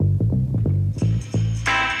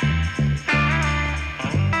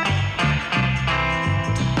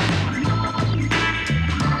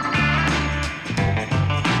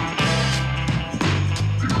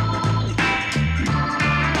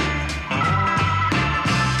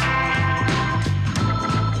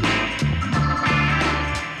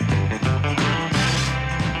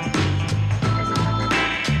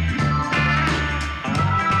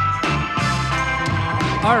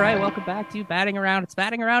welcome back to Batting Around. It's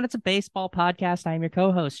Batting Around. It's a baseball podcast. I am your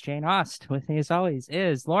co-host, Jane Ost. With me, as always,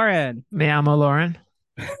 is Lauren Me amo Lauren.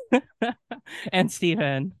 and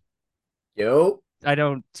Stephen. Yo, I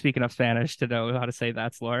don't speak enough Spanish to know how to say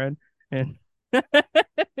that's Lauren in, in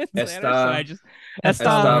Spanish, so I esta, just Está esta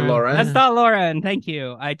Esta, Lauren. Lauren. Esta Lauren. Thank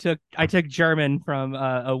you. I took German from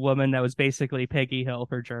a woman that was basically Peggy Hill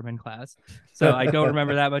for German class, so I don't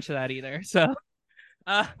remember that much of that either. So.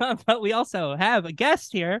 Uh, but we also have a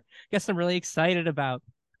guest here. Guest I'm really excited about.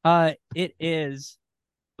 It is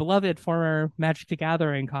beloved former Magic the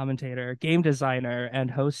Gathering commentator, game designer, and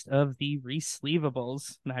host of the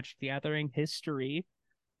Resleevables Magic the Gathering history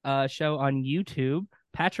show on YouTube,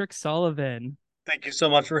 Patrick Sullivan. Thank you so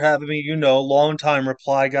much for having me. Long time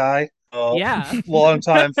reply guy, Yeah, long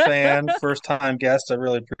time fan, first time guest. I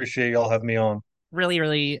really appreciate y'all having me on.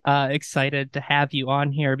 really excited to have you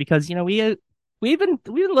on here because we've been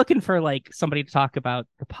looking for like somebody to talk about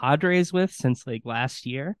the Padres with since like last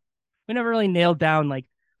year. We never really nailed down like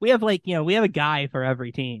we have a guy for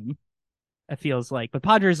every team. It feels like, but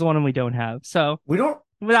Padres is the one we don't have. So We don't.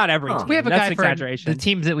 without every Huh. team, We have a that's guy an for exaggeration. the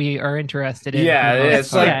teams that we are interested in. Yeah, for the most it's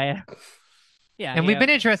part. like Yeah. and we've been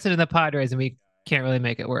interested in the Padres, and we can't really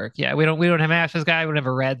make it work. Yeah, we don't have an Astros guy. We don't have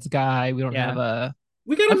a Reds guy. We don't Yeah. have a.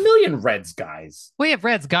 we got a million Reds guys. We have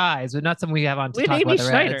Reds guys, but not something we have on to We had talk Amy about the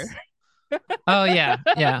Schneider. Reds. Oh yeah,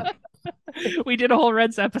 yeah. We did a whole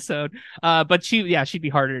Reds episode, but she'd be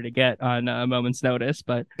harder to get on a moment's notice.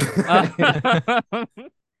 But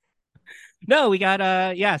no, we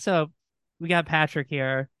got so we got Patrick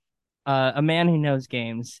here, a man who knows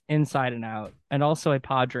games inside and out, and also a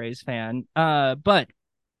Padres fan. But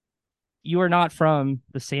you are not from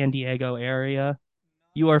the San Diego area.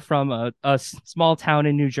 You are from a small town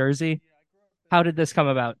in New Jersey. How did this come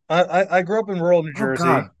about? I grew up in rural New Oh Jersey.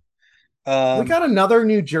 God, we Um, got another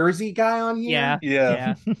New Jersey guy on Yeah, here.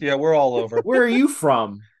 yeah, yeah, we're all over. Where are you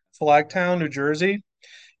from? Flagtown, New Jersey,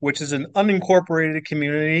 which is an unincorporated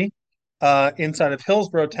community inside of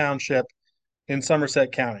Hillsborough Township in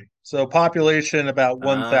Somerset County. So population about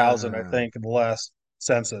 1,000, I Ah, think, in the last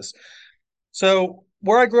census. So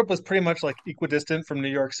where I grew up was pretty much like equidistant from New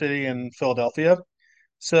York City and Philadelphia.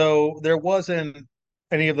 So there wasn't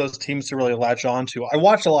any of those teams to really latch on to. I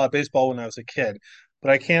watched a lot of baseball when I was a kid,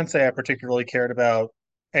 but I can't say I particularly cared about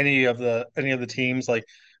any of the teams. Like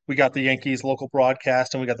we got the Yankees local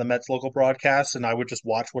broadcast and we got the Mets local broadcast, and I would just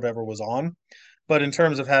watch whatever was on. But in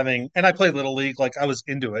terms of having, and I played little league, like I was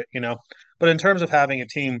into it. But in terms of having a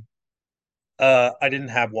team, I didn't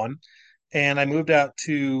have one, and I moved out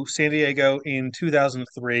to San Diego in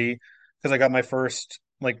 2003 because I got my first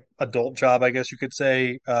like adult job, I guess you could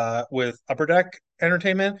say, with Upper Deck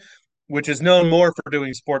Entertainment, which is known more for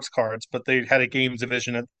doing sports cards, but they had a games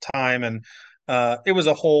division at the time, and it was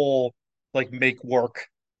a whole like make work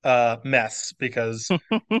mess because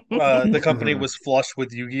the company was flush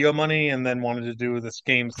with Yu-Gi-Oh money and then wanted to do this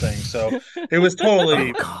games thing. So it was oh totally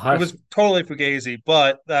it gosh. was totally fugazi,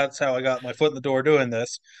 but that's how I got my foot in the door doing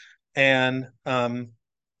this. And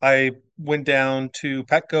I went down to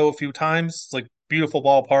Petco a few times, like beautiful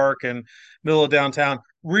ballpark and middle of downtown.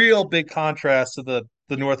 Real big contrast to the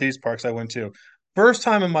Northeast parks I went to. First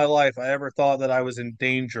time in my life I ever thought that I was in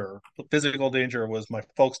danger. Physical danger was my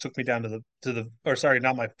folks took me down to the or sorry,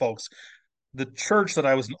 not my folks. The church that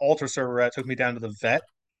I was an altar server at took me down to the vet.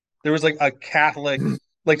 There was like a Catholic,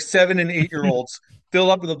 like 7 and 8 year olds filled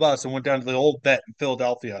up to the bus and went down to the old vet in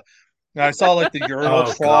Philadelphia. And I saw like the urinal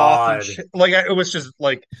Oh trough and God. shit. Like it was just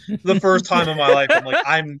like the first time in my life I'm like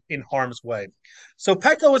I'm in harm's way. So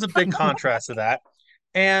Petco was a big contrast to that.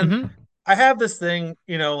 And hmm I have this thing,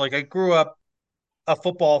 like I grew up a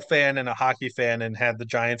football fan and a hockey fan and had the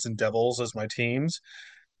Giants and Devils as my teams.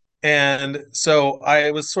 And so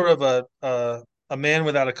I was sort of a man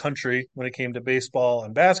without a country when it came to baseball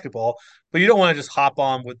and basketball, but you don't want to just hop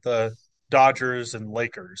on with the Dodgers and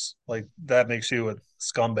Lakers. Like that makes you a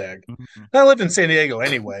scumbag. I lived in San Diego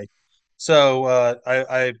anyway. So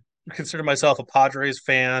I consider myself a Padres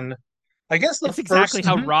fan. I guess the It's exactly first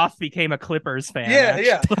how hmm Roth became a Clippers fan, yeah,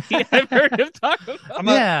 yeah. actually. I've heard him talk about. I'm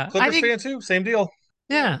a Yeah, I Clippers think fan too. Same deal.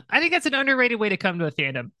 I think that's an underrated way to come to a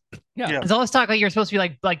fandom. Yeah. Yeah. There's all this talk like you're supposed to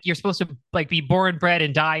be like you're supposed to like be born, bred,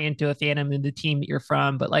 and die into a fandom in the team that you're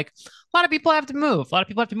from. But like a lot of people have to move. A lot of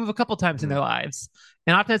people have to move a couple times in their lives,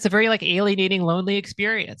 and often it's a very like alienating, lonely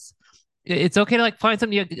experience. It's okay to like find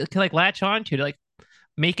something you can like latch on to like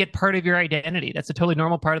make it part of your identity. That's a totally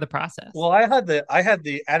normal part of the process. Well, I had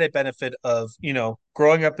the added benefit of,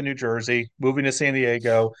 growing up in New Jersey, moving to San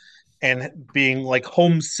Diego, and being like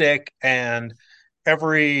homesick, and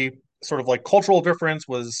every sort of like cultural difference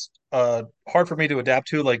was hard for me to adapt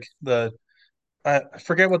to. Like the I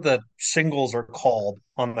forget what the shingles are called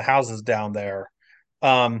on the houses down there.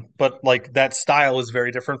 But like that style is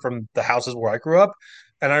very different from the houses where I grew up.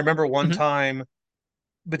 And I remember one Mhm. time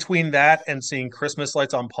between that and seeing Christmas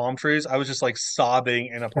lights on palm trees, I was just like sobbing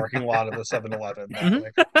in a parking lot of the 7-Eleven. Mhm.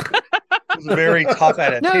 Like it was a very tough No,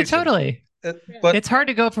 adaptation. totally. But It's hard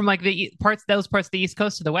to go from like those parts of the East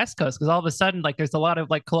Coast to the West Coast because all of a sudden, like, there's a lot of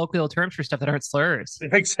like colloquial terms for stuff that aren't slurs.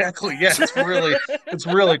 exactly, yeah, it's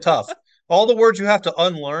really tough. All the words you have to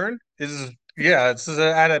unlearn is yeah, it's an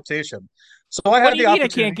adaptation. So I What had do you the mean I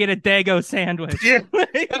can't opportunity. get a Dago sandwich? Yeah.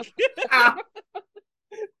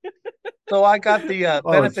 So I got the Oh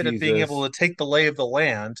benefit of being able Jesus. to take the lay of the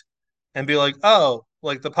land and be like, oh,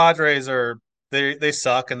 like the Padres are they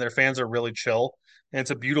suck and their fans are really chill and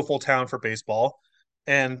it's a beautiful town for baseball,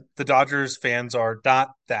 and the Dodgers fans are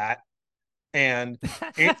not that, and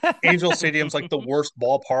Angel Stadium's like the worst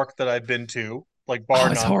ballpark that I've been to, like bar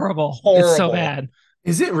Oh, it's none, horrible. It's so horrible. bad.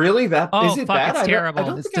 Is it really that? Oh, Is it fuck, bad? it's I terrible.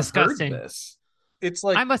 don't It's think I've heard disgusting. this. It's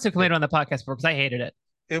like I must have complained on the podcast before because I hated it.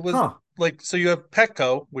 it was Huh. like so you have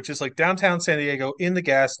Petco, which is like downtown San Diego in the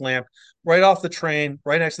gas lamp, right off the train,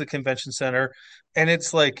 right next to the convention center, and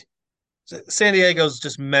it's like San Diego's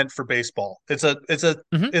just meant for baseball. Hmm.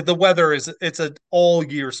 The weather is it's an all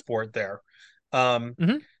year sport there. Um,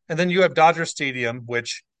 Hmm. and then you have Dodger Stadium,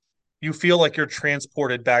 which you feel like you're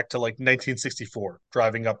transported back to like 1964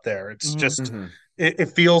 driving up there. It's Mhm. just Hmm. it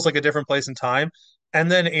feels like a different place in time. And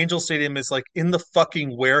then Angel Stadium is like in the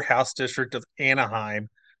fucking warehouse district of Anaheim,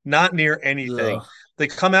 not near anything. Ugh. They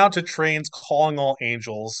come out to trains calling all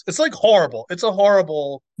angels. It's like horrible. It's a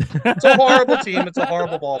horrible team. It's a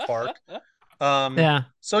horrible ballpark. Um, Yeah.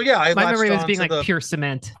 so yeah, I My memory latched of it on being to like the pure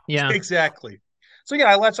cement. Yeah. exactly. So yeah,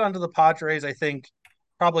 I latched on to the Padres. I think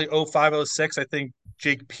probably 05, 06. I think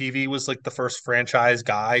Jake Peavy was like the first franchise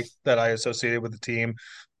guy that I associated with the team.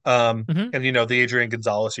 Hmm. And the Adrian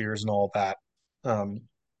Gonzalez years and all of that. Um,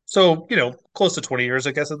 so close to 20 years,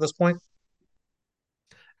 I guess, at this point.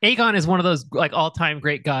 Aegon is one of those like all-time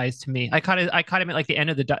great guys to me. I caught him at like the end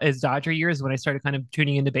of his Dodger years when I started kind of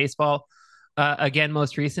tuning into baseball again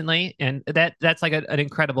most recently, and that's like an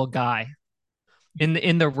incredible guy in the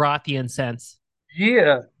Rothian sense.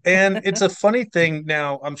 Yeah. And it's a funny thing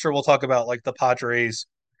now. I'm sure we'll talk about like the Padres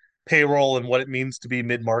payroll and what it means to be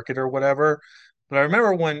mid-market or whatever. But I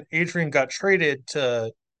remember when Adrian got traded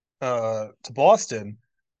to Boston,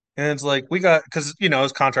 and it's like we got because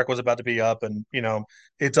his contract was about to be up, and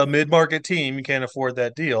it's a mid-market team, you can't afford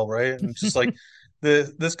that deal, right? And it's just like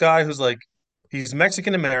this guy who's like he's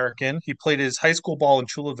Mexican American, he played his high school ball in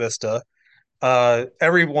Chula Vista.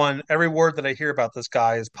 Every word that I hear about this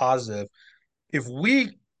guy is positive. If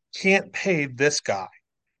we can't pay this guy,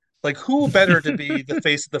 like who better to be the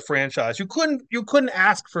face of the franchise? You couldn't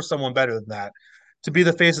ask for someone better than that to be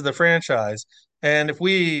the face of the franchise. And if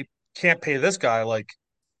we can't pay this guy, like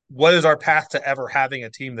what is our path to ever having a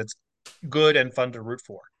team that's good and fun to root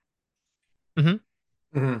for? Hmm.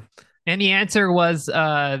 Hmm. And the answer was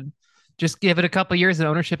just give it a couple years and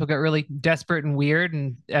ownership will get really desperate and weird,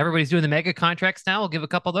 and everybody's doing the mega contracts now. We'll give a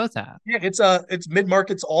couple of those out. Yeah, it's mid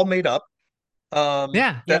markets all made up.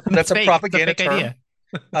 Yeah, Yep. That's it's a fake. It's a propaganda fake term. idea.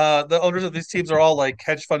 The owners of these teams are all like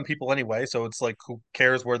hedge fund people anyway, so it's like who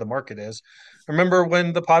cares where the market is. I remember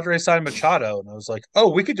when the Padres signed Machado, and I was like, oh,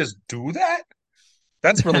 we could just do that.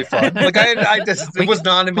 That's really fun. Like I just it we was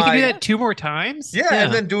not in we can do my that two more times. yeah, and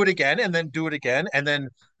Yeah. then do it again, and then do it again, and then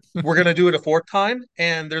we're gonna do it a fourth time.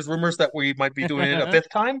 And there's rumors that we might be doing it a fifth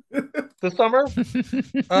time this summer.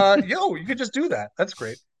 You could just do that. That's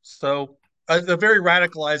great. So a very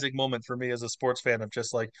radicalizing moment for me as a sports fan of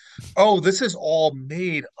just like, oh, this is all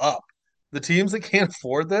made up. The teams that can't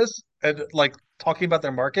afford this and like talking about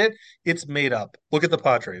their market, it's made up. Look at the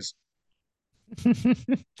Padres.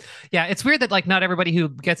 Yeah, it's weird that like not everybody who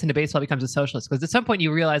gets into baseball becomes a socialist because at some point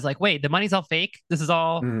you realize like, wait, the money's all fake. Mm. This is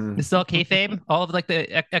all kayfabe. All of like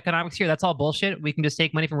the economics here, that's all bullshit. We can just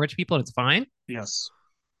take money from rich people and it's fine. Yes.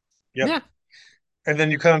 Yep. Yeah. And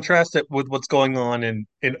then you contrast it with what's going on in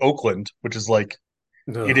Oakland, which is like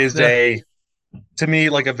it Ugh. is a to me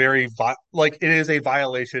like a very like it is a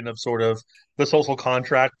violation of sort of the social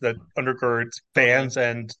contract that undergirds fans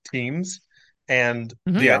and teams and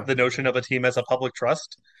Hmm. Yeah. the notion of a team as a public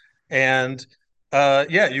trust. And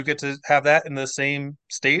yeah, you get to have that in the same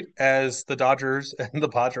state as the Dodgers and the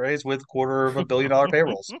Padres with $250 million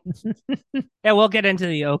payrolls. Yeah, we'll get into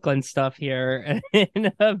the Oakland stuff here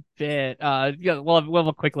in a bit. Yeah, we'll have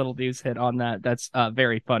a quick little news hit on that. That's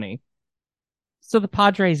very funny. So the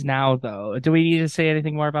Padres now, though, do we need to say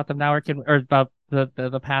anything more about them now, or about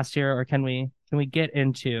the past year, or can we get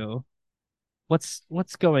into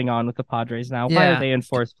what's going on with the Padres now? Why are Yeah. they in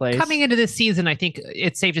fourth place? Coming into this season, I think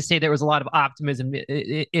it's safe to say there was a lot of optimism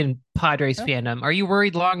in Padres fandom. Are you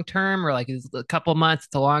worried long term, or like is a couple months?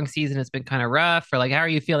 It's a long season. It's been kind of rough, or like how are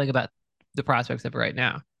you feeling about the prospects of it right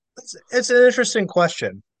now? It's an interesting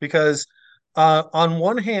question because, on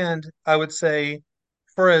one hand, I would say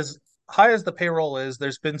for as high as the payroll is,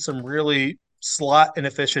 there's been some really slot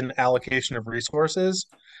inefficient allocation of resources,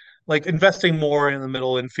 like investing more in the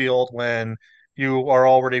middle infield when you are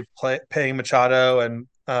already paying Machado, and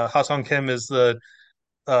Ha-Seong Kim is the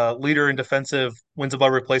leader in defensive wins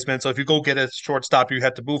above replacement. So if you go get a shortstop, you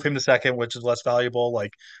have to move him to second, which is less valuable.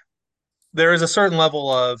 Like there is a certain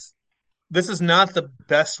level of this is not the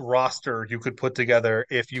best roster you could put together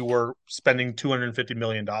if you were spending $250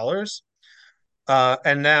 million.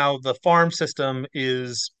 And now the farm system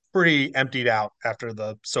is pretty emptied out after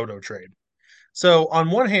the Soto trade. So on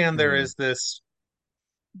one hand, there is this,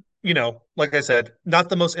 like I said, not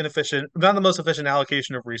the most efficient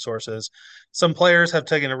allocation of resources. Some players have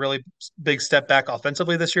taken a really big step back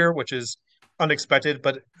offensively this year, which is unexpected.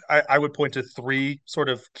 But I would point to three sort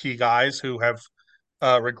of key guys who have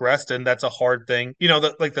regressed, and that's a hard thing.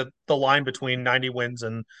 The line between 90 wins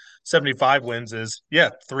and 75 wins is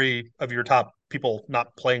three of your top people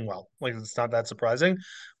not playing well. Like it's not that surprising.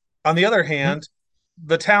 On the other hand,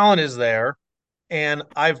 the talent is there, and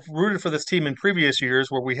I've rooted for this team in previous years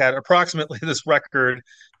where we had approximately this record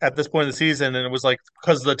at this point of the season, and it was like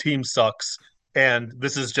because the team sucks, and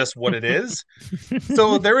this is just what it is.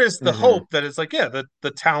 So there is the hope that it's like,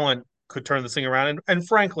 the talent could turn this thing around. And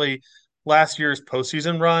frankly, last year's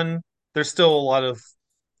postseason run, there's still a lot of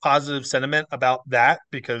positive sentiment about that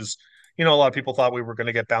because, a lot of people thought we were going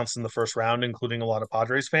to get bounced in the first round, including a lot of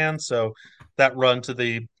Padres fans. So that run to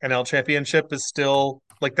the NL championship is still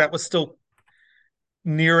like that was still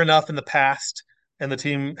near enough in the past. And the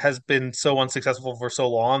team has been so unsuccessful for so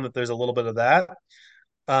long that there's a little bit of that.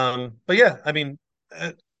 But yeah, I mean,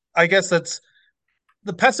 I guess that's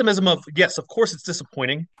the pessimism of yes, of course it's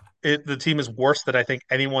disappointing. The team is worse than I think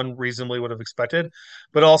anyone reasonably would have expected,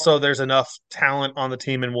 but also there's enough talent on the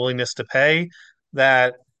team and willingness to pay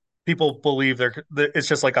that people believe it's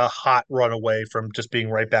just like a hot run away from just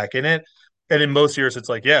being right back in it. And in most years, it's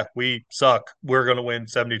like, yeah, we suck. We're going to win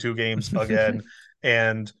 72 games again,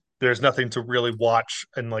 and there's nothing to really watch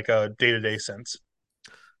in like a day-to-day sense.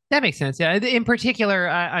 That makes sense. Yeah. In particular,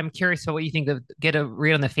 I'm curious about what you think of get a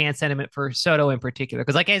read on the fan sentiment for Soto in particular.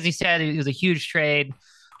 Because, like as you said, it was a huge trade.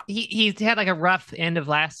 He's had like a rough end of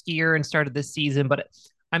last year and started this season, but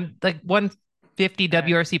I'm like 150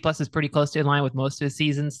 WRC plus is pretty close to in line with most of his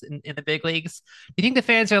seasons in the big leagues. Do you think the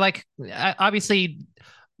fans are like, obviously,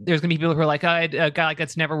 there's going to be people who are like, a guy like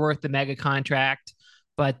that's never worth the mega contract.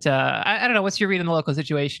 But I don't know. What's your read on the local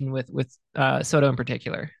situation with Soto in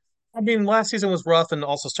particular? I mean, last season was rough and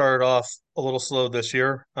also started off a little slow this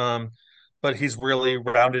year. But he's really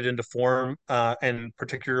rounded into form, and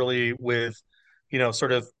particularly with,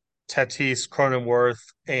 sort of Tatis, Cronenworth,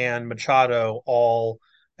 and Machado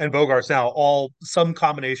and Bogarts now all some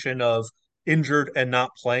combination of injured and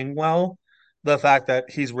not playing well. The fact that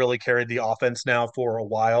he's really carried the offense now for a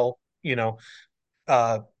while,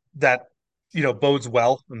 uh, that bodes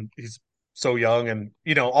well, and he's so young, and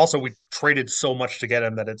also we traded so much to get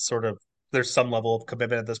him that it's sort of there's some level of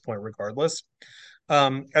commitment at this point regardless.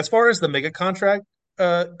 As far as the mega contract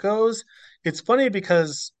goes, it's funny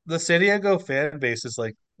because the San Diego fan base is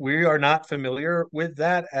like we are not familiar with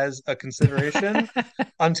that as a consideration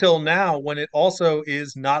until now, when it also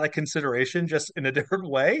is not a consideration, just in a different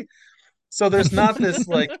way. So there's not this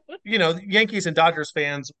like, Yankees and Dodgers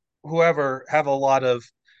fans, whoever, have a lot of,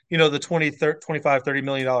 the 20, 30, 25, $30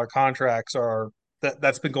 million contracts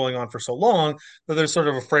that's been going on for so long that there's sort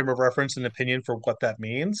of a frame of reference and opinion for what that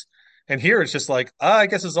means. And here it's just like, I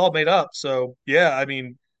guess it's all made up. So yeah, I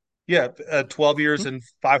mean, yeah, 12 years and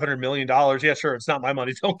 $500 million. Yeah, sure. It's not my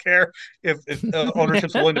money. Don't care if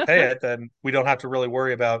ownership's willing to pay it, then we don't have to really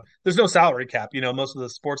worry about, there's no salary cap. Most of the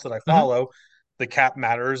sports that I follow, the cap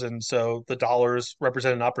matters, and so the dollars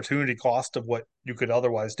represent an opportunity cost of what you could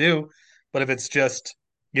otherwise do. But if it's just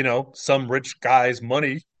some rich guy's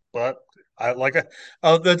money, but I like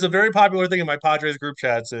that's a very popular thing in my Padres group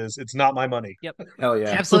chats is it's not my money. Yep. Hell yeah.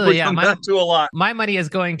 Absolutely. Yeah. Not to a lot. My money is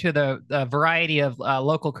going to the variety of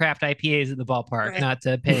local craft IPAs at the ballpark, not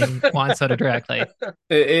to paying Juan Soto directly.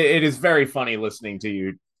 It is very funny listening to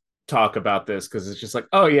you talk about this because it's just like,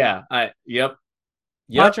 oh yeah, yep.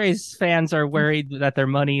 Padres fans are worried that their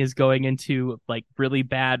money is going into like really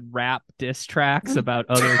bad rap diss tracks about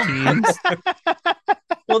other teams.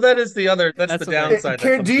 Well, that's the downside.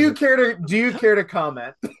 Do you care to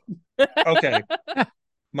comment? Okay.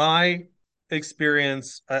 My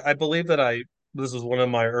experience, I believe that this was one of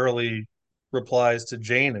my early replies to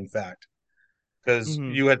Jane, in fact, because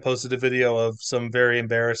Mhm. you had posted a video of some very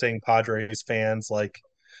embarrassing Padres fans. Like,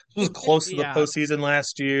 it was close to the Yeah. postseason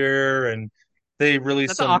last year, and they released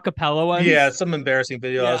That's the some, acapella yeah, ones. some embarrassing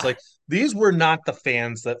video. I was Yeah. like, these were not the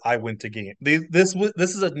fans that I went to game. This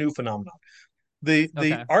is a new phenomenon. The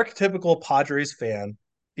Okay. archetypical Padres fan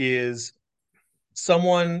is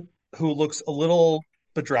someone who looks a little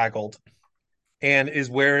bedraggled and is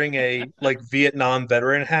wearing a like Vietnam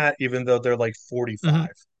veteran hat, even though they're like 45. Mhm.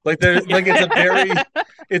 Like they're Yeah. like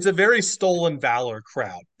it's a very stolen valor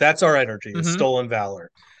crowd. That's our energy, is Mhm. stolen valor.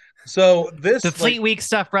 So The this like Fleet Week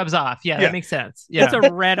stuff rubs off. Yeah, that yeah, makes sense. It's Yeah.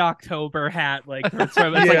 a Red October hat, like it's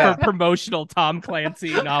like for yeah, promotional Tom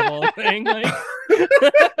Clancy novel thing. Like,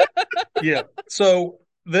 yeah. So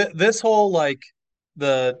this whole like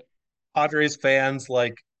the Padres fans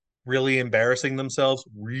like really embarrassing themselves.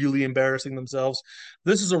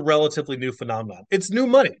 This is a relatively new phenomenon. It's new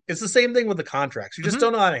money. It's the same thing with the contracts. You just Mhm.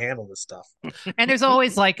 don't know how to handle this stuff. And there's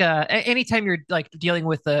always like anytime you're like dealing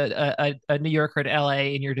with a New Yorker at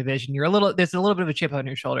LA in your division, there's a little bit of a chip on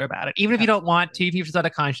your shoulder about it. Even if you don't want to, absolutely. even if it's not a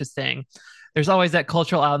conscious thing, there's always that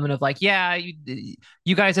cultural element of like, yeah,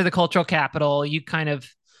 you guys are the cultural capital. You kind of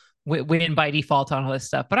win by default on all this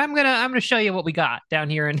stuff. But I'm gonna show you what we got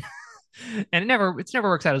down here, and and it's never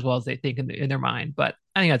works out as well as they think in their mind. But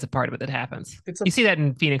I think that's a part of it that happens. It's a You see that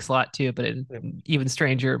in Phoenix a lot too, but in even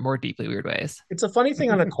stranger, more deeply weird ways. it's a funny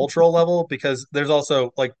thing on a cultural level because there's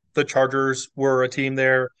also like the Chargers were a team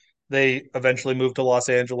there. They eventually moved to Los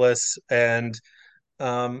Angeles, and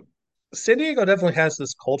um, San Diego definitely has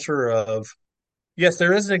this culture of yes,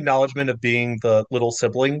 there is an acknowledgement of being the little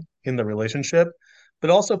sibling in the relationship, but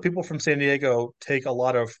also people from San Diego take a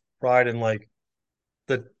lot of pride in like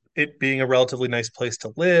the it being a relatively nice place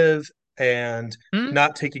to live and Hmm?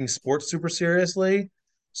 not taking sports super seriously.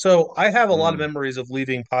 So I have a lot of Mm. memories of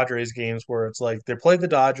leaving Padres games where it's like they played the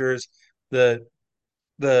Dodgers, the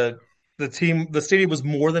the the stadium was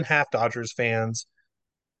more than half Dodgers fans.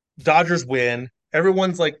 Dodgers win.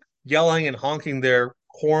 Everyone's like yelling and honking their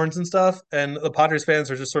horns and stuff, and the Padres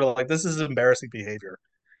fans are just sort of like, this is embarrassing behavior.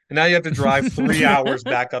 And now you have to drive 3 hours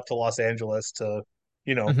back up to Los Angeles to,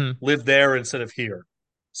 Mhm. live there instead of here.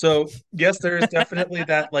 So yes, there is definitely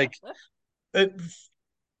that like it,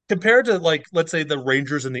 compared to like let's say the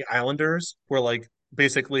Rangers and the Islanders, where like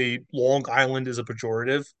basically Long Island is a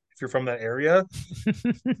pejorative if you're from that area.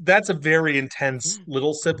 That's a very intense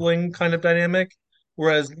little sibling kind of dynamic.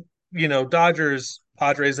 Whereas, Dodgers,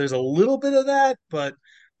 Padres, there's a little bit of that, but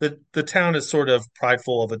the town is sort of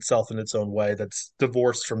prideful of itself in its own way that's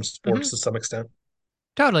divorced from sports Mhm. to some extent.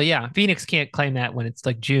 Totally, yeah. Phoenix can't claim that when it's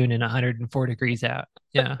like June and 104 degrees out.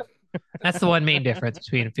 Yeah. That's the one main difference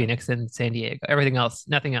between Phoenix and San Diego. Everything else,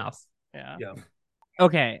 nothing else. Yeah. Yeah.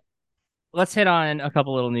 Okay. Let's hit on a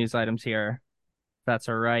couple little news items here. If that's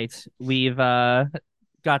all right. We've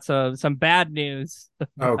got some bad news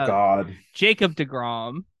Oh about God. Jacob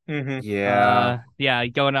DeGrom. Hmm. Yeah. Yeah,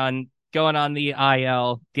 going on the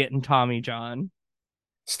IL, getting Tommy John.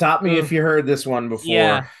 Stop me if Ugh. you heard this one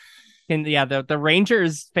Yeah. before. And yeah, the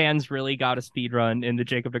Rangers fans really got a speed run in the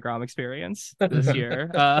Jacob DeGrom experience this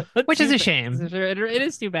year. Which is a shame. It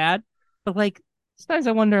is too bad. But like sometimes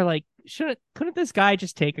I wonder, like, couldn't this guy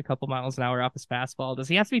just take a couple miles an hour off his fastball? Does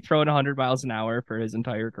he have to be throwing 100 miles an hour for his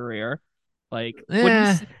entire career? Like, would he?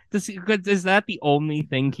 Eh, Is that the only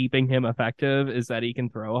thing keeping him effective? Is that he can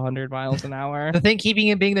throw 100 miles an hour? the thing keeping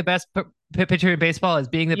him being the best pitcher in baseball is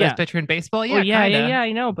being the best Yeah. pitcher in baseball. Well, Yeah, yeah, kind yeah, of. yeah.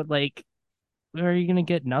 I know, but like, are you gonna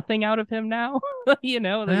get nothing out of him now? It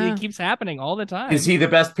Yeah. keeps happening all the Is time. he the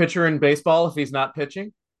best pitcher in baseball if he's not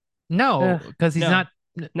pitching? No, because he's No, not.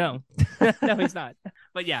 no, no, he's not.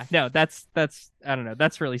 But yeah, no, that's I don't know.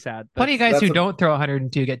 That's really sad. Plenty of That's guys who That's a don't throw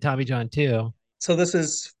 102 get Tommy John too. So this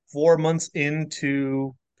is 4 months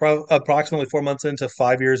into approximately 4 months into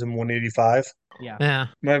 5 years and 185. yeah.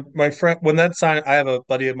 Yeah. My friend, when that signed, I have a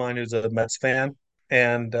buddy of mine who's a Mets fan,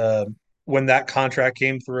 and when that contract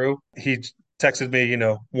came through, he texted me,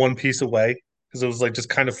 one piece away because it was like just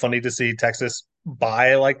kind of funny to see Texas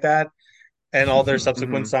buy like that, and all their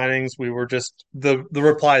subsequent Mhm. signings, we were just the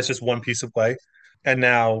reply is just one piece away, and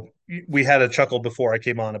now we had a chuckle before I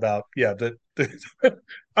came on about the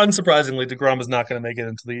unsurprisingly DeGrom is not going to make it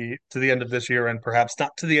into the end of this year and perhaps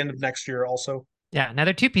not to the end of next year also. Yeah. Now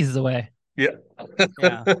they're two pieces away. Yeah.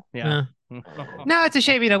 Yeah, yeah. Yeah. No, it's a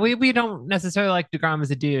shame. We don't necessarily like DeGrom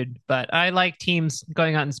as a dude, but I like teams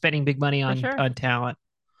going out and spending big money For on sure. on talent.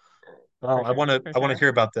 Oh, I For want to sure. I want to hear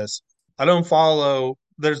about this. I don't follow.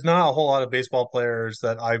 There's not a whole lot of baseball players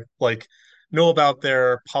that I like know about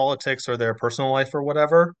their politics or their personal life or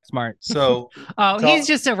whatever. Smart. So, Oh, so- he's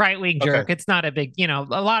just a right-wing Okay. jerk. It's not a big, a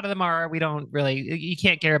lot of them are. We don't really. You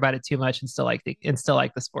can't care about it too much and still like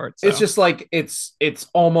the sport. So. It's just like it's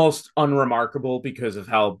almost unremarkable because of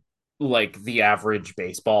how like the average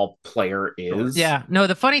baseball player is. Yeah. No,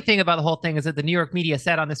 the funny thing about the whole thing is that the New York media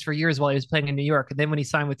sat on this for years while he was playing in New York, and then when he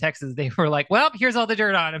signed with Texas, they were like, "Well, here's all the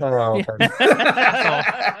dirt on him," Oh,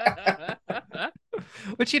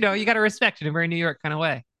 which you got to respect in a very New York kind of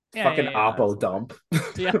way. Fucking Oppo dump.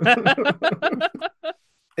 Yeah.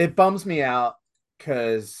 It bums me out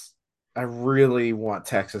because I really want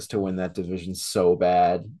Texas to win that division so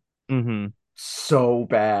bad. Mm-hmm. So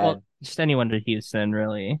bad. Well, just anyone to Houston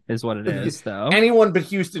really is what it is, though. Anyone but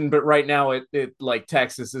Houston, but right now it like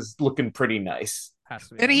Texas is looking pretty nice.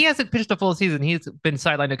 And he hasn't pitched a full season. He's been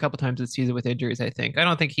sidelined a couple times this season with injuries, I think. I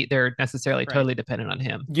don't think they're necessarily totally dependent on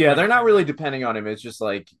him. Yeah, they're not really depending on him. It's just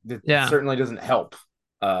like it Yeah. certainly doesn't help.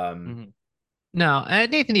 No,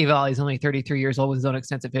 Nathan Eovaldi is only 33 years old with his own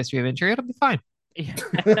extensive history of injury. It'll be fine.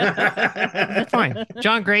 It's fine.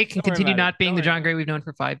 John Gray can continue not being the John Gray we've known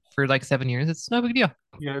for like 7 years. It's no big deal.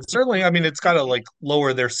 yeah, it's certainly. I mean, it's got to like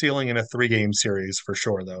lower their ceiling in a 3-game series for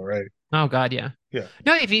sure, though, right? Oh God, yeah. Yeah.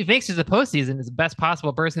 No, if he makes it to the postseason, it's the best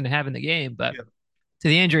possible person to have in the game. But to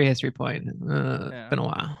the injury history point, it's been a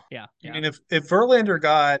while. Yeah. I mean, if Verlander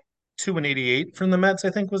got 2 and 88 from the Mets, I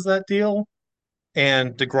think was that deal,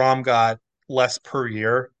 and DeGrom got less per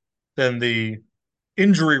year, then the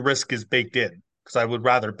injury risk is baked in. Because I would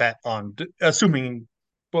rather bet on, assuming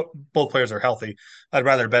both players are healthy, I'd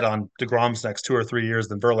rather bet on DeGrom's next 2 or 3 years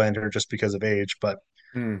than Verlander just because of age. But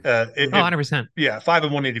 100%. Yeah, 5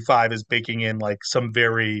 and 185 is baking in like some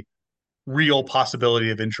very real possibility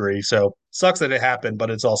of injury. So sucks that it happened, but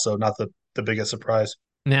it's also not the biggest surprise.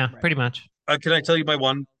 Yeah, pretty much. Can I tell you my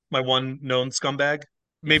one known scumbag?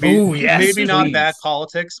 Maybe not please. bad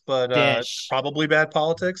politics, but Dish. probably bad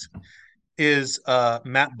politics is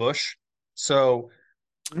Matt Bush. So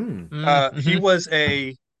he was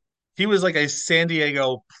like a San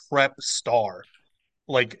Diego prep star.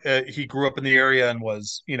 Like he grew up in the area and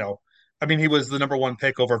was, I mean, he was the number 1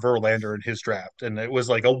 pick over Verlander in his draft, and it was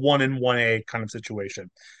like a 1 in 1A kind of situation.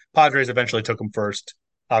 Padres eventually took him first.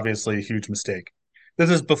 Obviously, a huge mistake. This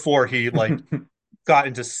is before he like got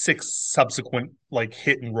into 6 subsequent like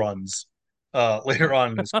hit and runs later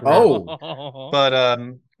on in his career. But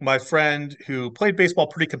my friend who played baseball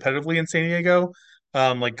pretty competitively in San Diego,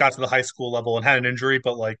 like got to the high school level and had an injury,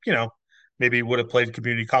 but like, maybe would have played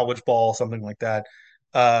community college ball, something like that.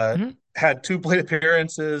 Had 2 plate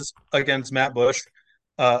appearances against Matt Bush.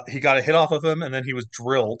 He got a hit off of him, and then he was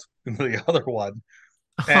drilled into the other one.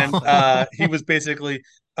 And he was basically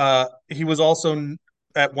he was also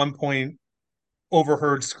at one point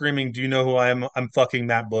overheard screaming, "Do you know who I am? I'm fucking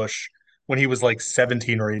Matt Bush," when he was like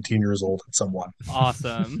 17 or 18 years old at someone.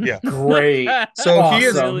 Awesome. Yeah. Great. So awesome. he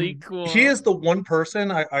is really cool. He is the one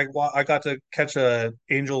person I got to catch a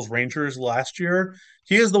Angels Rangers last year.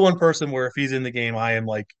 He is the one person where if he's in the game, I am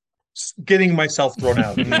like getting myself thrown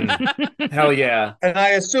out. Hell yeah. And I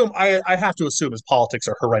assume I have to assume his politics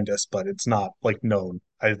are horrendous, but it's not like known.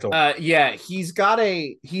 I don't. Yeah, he's got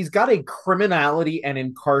a criminality and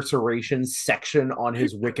incarceration section on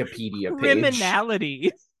his Wikipedia page.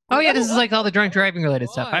 Criminality. Oh yeah, this is like all the drunk driving related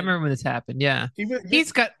stuff. I remember when this happened. Yeah,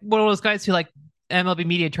 he's got one of those guys who like MLB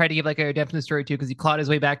media tried to give like a redemption story to because he clawed his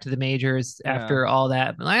way back to the majors after all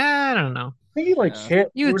that. But, like, I don't know. I think he like hit.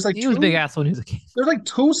 He was a big asshole when he was a kid. There's like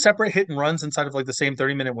 2 separate hit and runs inside of like the same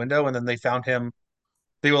 30-minute window, and then they found him.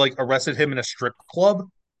 They were like arrested him in a strip club.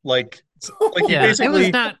 Like he basically it was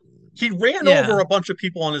not. He ran over a bunch of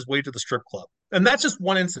people on his way to the strip club, and that's just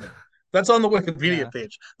one incident. That's on the Wikipedia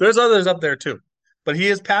page. There's others up there too. But he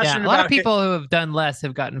is passionate. A lot of people who have done less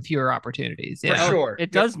have gotten fewer opportunities. Yeah. For sure.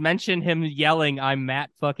 It does mention him yelling, "I'm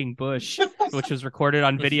Matt fucking Bush," which was recorded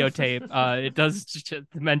on videotape. It does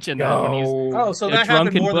mention that when he's so a that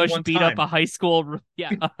drunken more Bush than one beat time. up a high school.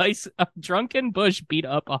 Yeah, a drunken Bush beat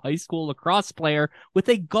up a high school lacrosse player with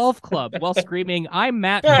a golf club while screaming, "I'm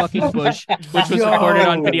Matt fucking Bush," which was recorded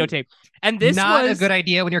on videotape. And this not was a good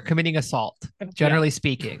idea when you're committing assault, generally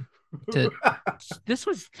speaking. This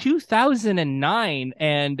was 2009,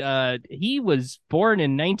 and he was born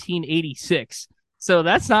in 1986. So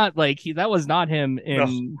that's not like that was not him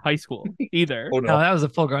in high school either. Oh, no, that was a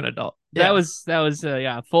full-grown adult. That was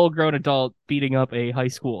full-grown adult beating up a high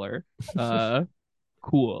schooler.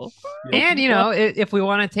 Cool. And if we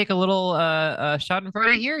want to take a little shot in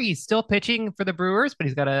front of here, he's still pitching for the Brewers, but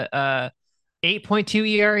he's got a 8.2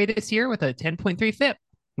 ERA this year with a 10.3 FIP.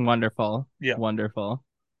 Wonderful. Yeah. Wonderful.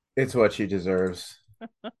 It's what she deserves.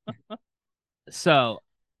 So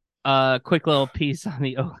Quick little piece on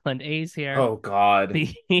the Oakland A's here. Oh God.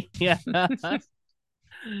 Yeah.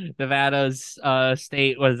 Nevada's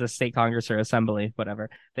state was a state congress or assembly, whatever.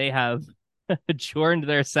 They have adjourned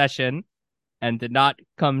their session and did not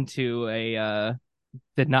come to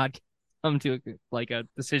like a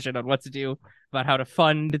decision on what to do about how to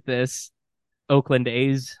fund this Oakland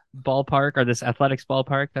A's ballpark, or this athletics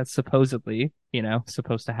ballpark that's supposedly,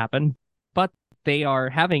 supposed to happen. But they are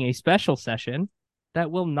having a special session that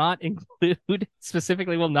will not include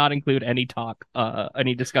any talk,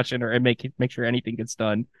 any discussion, or make sure anything gets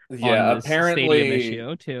done Yeah, on this stadium apparently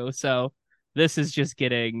issue too. So this is just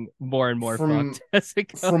getting more and more From- fucked as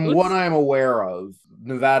it goes. from what I'm aware of,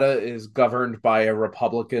 Nevada is governed by a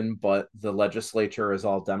Republican, but the legislature is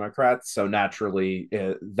all Democrats. So naturally,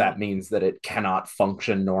 that means that it cannot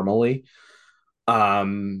function normally.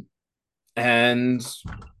 And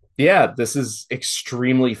yeah, this is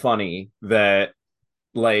extremely funny that,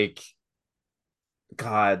 like,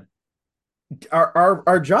 God,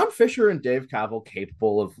 are John Fisher and Dave Kaval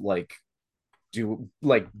capable of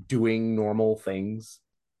doing normal things?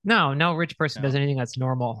 No rich person No. does anything that's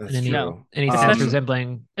normal That's in true. any sense Especially-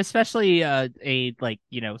 resembling. Especially a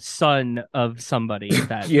son of somebody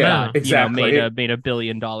that Yeah, exactly. made a $1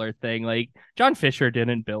 billion thing. Like, John Fisher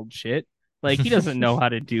didn't build shit. Like, he doesn't know how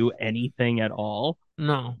to do anything at all.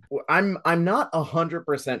 No. I'm not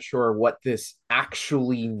 100% sure what this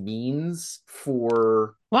actually means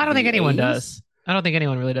for. Well, I don't think the anyone A's. does. I don't think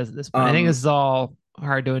anyone really does at this point. I think Um, this is all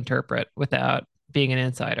hard to interpret without being an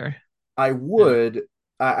insider. I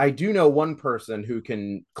do know one person who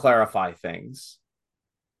can clarify things,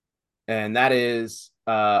 and that is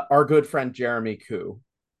our good friend Jeremy Koo,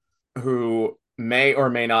 who may or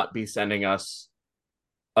may not be sending us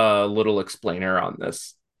a little explainer on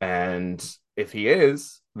this. And if he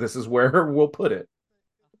is, this is where we'll put it.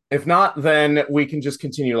 If not, then we can just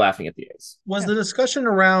continue laughing at the A's. Was the discussion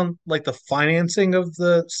around like the financing of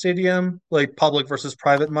the stadium, like public versus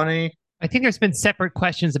private money? I think there's been separate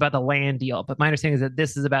questions about the land deal, but my understanding is that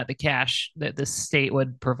this is about the cash that the state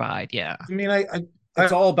would provide. Yeah. I mean,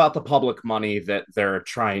 It's all about the public money that they're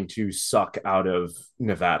trying to suck out of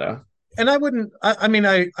Nevada. and I wouldn't. I mean,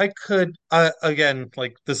 I could. Again,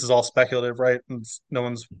 like, this is all speculative, right? And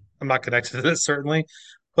I'm not connected to this certainly,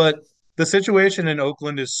 but the situation in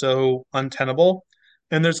Oakland is so untenable,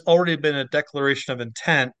 and there's already been a declaration of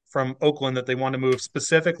intent from Oakland that they want to move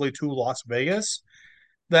specifically to Las Vegas,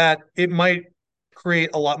 that it might create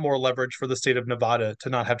a lot more leverage for the state of Nevada to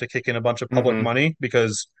not have to kick in a bunch of public Mhm. money,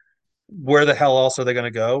 because where the hell else are they going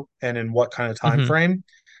to go, and in what kind of time Mhm. frame?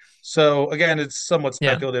 So again, it's somewhat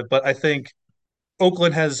Yeah. speculative, but I think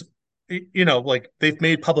Oakland has, like, they've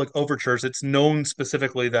made public overtures. It's known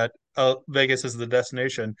specifically that Vegas is the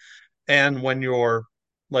destination, and when you're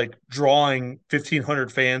like drawing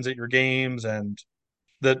 1,500 fans at your games, and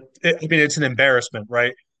I mean, it's an embarrassment,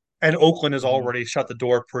 right? And Oakland has already shut the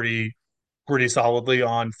door pretty solidly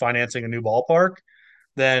on financing a new ballpark.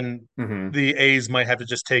 Then Mhm. the A's might have to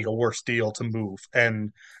just take a worse deal to move,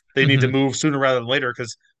 and they need to move sooner rather than later,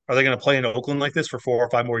 because are they going to play in Oakland like this for 4 or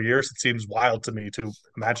 5 more years? It seems wild to me to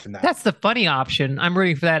imagine that. That's the funny option. I'm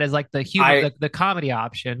rooting for that as like the humor, the comedy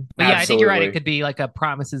option. But yeah, I think you're right. It Absolutely. could be like a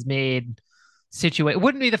promises made situation. It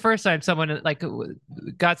wouldn't be the first time someone like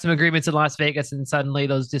got some agreements in Las Vegas and suddenly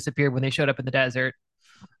those disappeared when they showed up in the desert.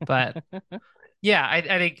 But yeah,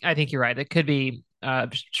 I think you're right. It could be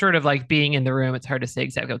short of like being in the room. It's hard to say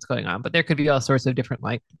exactly what's going on, but there could be all sorts of different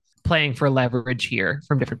like playing for leverage here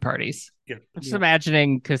from different parties. Yeah. I'm just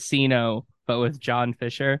imagining Casino, but with John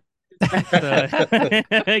Fisher.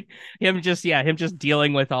 Him just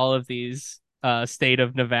dealing with all of these state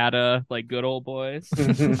of Nevada like good old boys.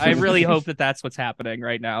 I really hope that that's what's happening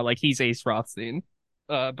right now. Like, he's Ace Rothstein,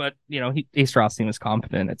 but Ace Rothstein was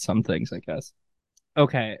competent at some things, I guess.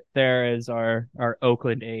 Okay, there is our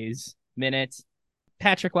Oakland A's minute.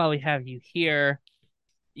 Patrick, while we have you here,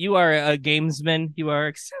 you are a gamesman. You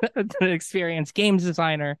are an experienced games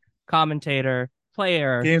designer, commentator,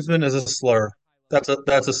 player. Gamesman is a slur. That's a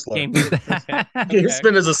slur. Okay.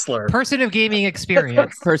 Gamesman is a slur. Person of gaming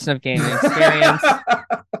experience. Person of gaming experience.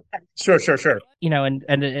 Sure.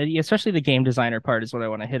 And especially the game designer part is what I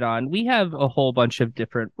want to hit on. We have a whole bunch of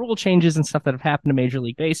different rule changes and stuff that have happened to Major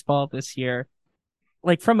League Baseball this year.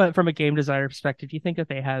 Like, from a game designer perspective, do you think that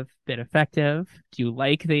they have been effective? Do you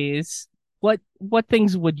like these? What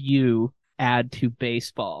things would you add to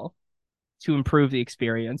baseball to improve the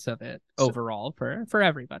experience of it overall for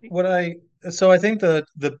everybody? I think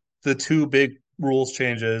the two big rules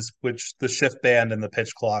changes, which the shift band and the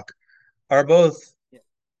pitch clock, are both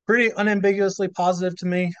pretty unambiguously positive to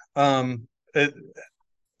me. I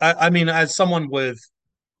mean, as someone with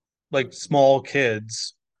like small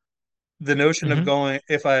kids, the notion of Hmm. going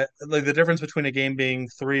if I like the difference between a game being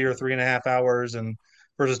 3 or 3.5 hours and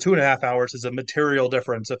versus 2.5 hours is a material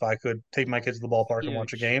difference if I could take my kids to the ballpark and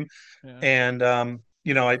watch a Huge. game. Yeah. And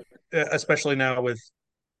I especially now with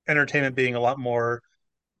entertainment being a lot more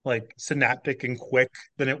like synaptic and quick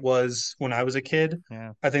than it was when I was a kid.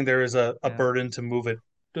 Yeah. I think there is a Yeah. burden to move it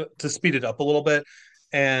to speed it up a little bit.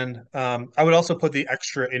 And I would also put the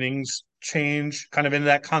extra innings change kind of in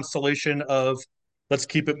that constellation of let's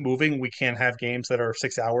keep it moving. We can't have games that are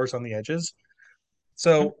 6 hours on the edges.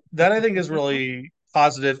 So that I think is really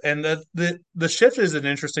positive. And the shift is an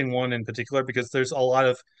interesting one in particular because there's a lot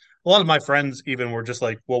of my friends even were just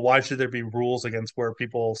like, well, why should there be rules against where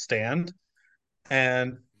people stand?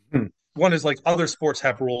 And Hmm. one is like other sports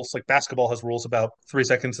have rules, like basketball has rules about 3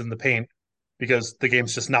 seconds in the paint because the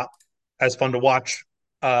game's just not as fun to watch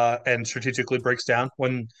and strategically breaks down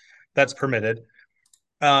when that's permitted.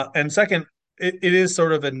 And second, it is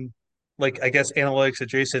sort of an like I guess analytics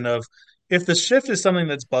adjacent of if the shift is something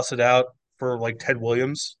that's busted out for like Ted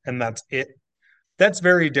Williams and that's it, that's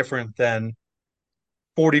very different than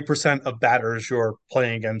 40% of batters you're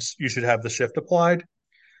playing against, you should have the shift applied.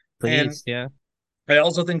 And Please. Yeah. I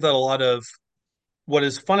also think that a lot of what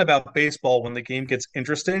is fun about baseball when the game gets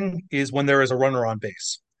interesting is when there is a runner on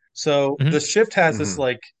base. So Hmm. the shift has this Mhm.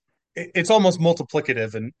 like it's almost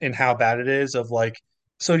multiplicative in how bad it is of like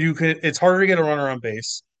so you could it's harder to get a runner on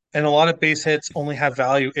base and a lot of base hits only have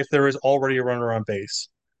value if there is already a runner on base.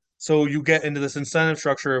 So you get into this incentive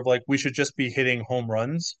structure of like we should just be hitting home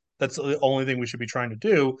runs. That's the only thing we should be trying to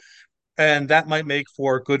do. And that might make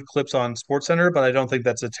for good clips on SportsCenter, but I don't think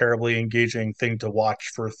that's a terribly engaging thing to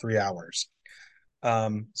watch for 3 hours.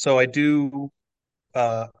 So I do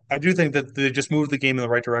think that they just moved the game in the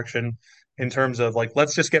right direction in terms of like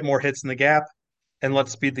let's just get more hits in the gap and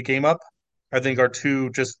let's speed the game up. I think are two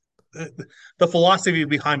just the philosophy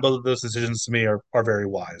behind both of those decisions to me are very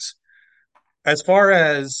wise. As far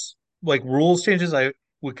as like rules changes, I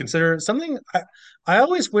would consider something I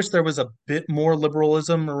always wish there was a bit more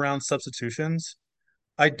liberalism around substitutions.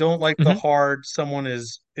 I don't like the Hmm. hard someone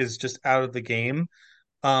is just out of the game.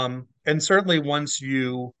 And certainly once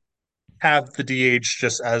you have the DH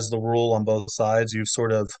just as the rule on both sides, you've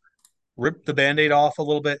sort of ripped the band-aid off a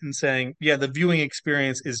little bit and saying, yeah, the viewing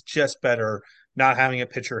experience is just better not having a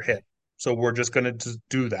pitcher hit. So we're just going to just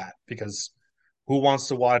do that because who wants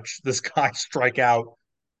to watch this guy strike out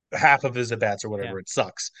half of his at bats or Yeah. whatever? It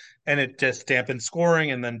sucks. And it just dampens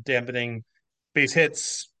scoring and then dampening base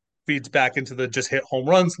hits feeds back into the just hit home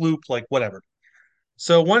runs loop, like whatever.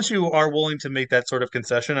 So once you are willing to make that sort of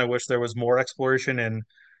concession, I wish there was more exploration in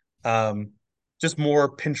um, just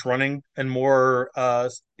more pinch running and more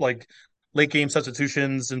like late game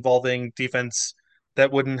substitutions involving defense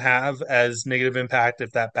that wouldn't have as negative impact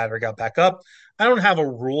if that batter got back up. I don't have a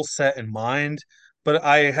rule set in mind, but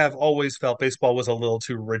I have always felt baseball was a little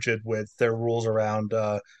too rigid with their rules around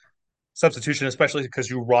substitution, especially because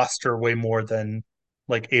you roster way more than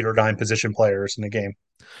like 8 or 9 position players in the game.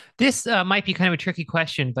 This might be kind of a tricky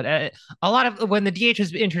question, but a lot of when the DH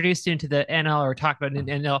was introduced into the NL or talked about in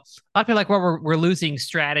NL, a lot of people are like, well, we're losing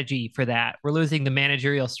strategy for that. We're losing the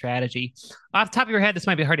managerial strategy. Off the top of your head, this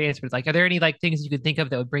might be hard to answer, but like, are there any like things you could think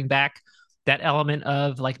of that would bring back that element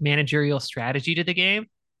of like managerial strategy to the game?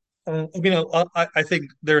 I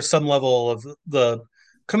think there's some level of the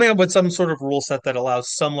coming up with some sort of rule set that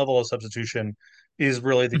allows some level of substitution is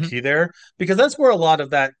really the Hmm. key there because that's where a lot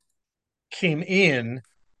of that came in.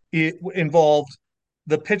 It involved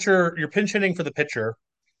the pitcher, you're pinch hitting for the pitcher,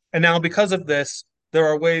 and now because of this, there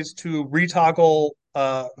are ways to retoggle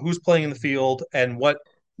who's playing in the field and what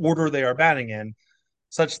order they are batting in,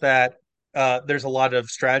 such that there's a lot of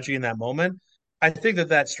strategy in that moment. I think that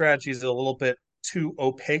that strategy is a little bit too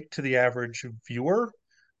opaque to the average viewer.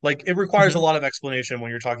 Like it requires a Hmm. lot of explanation when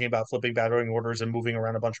you're talking about flipping battering orders and moving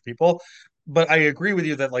around a bunch of people. But I agree with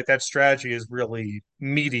you that like that strategy is really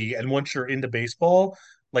meaty. And once you're into baseball,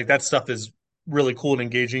 like that stuff is really cool and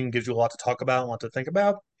engaging, gives you a lot to talk about and a lot to think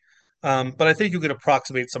about. But I think you could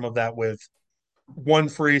approximate some of that with one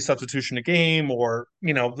free substitution a game or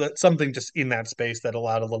something just in that space that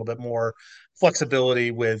allowed a little bit more flexibility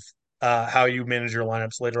with how you manage your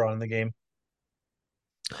lineups later on in the game.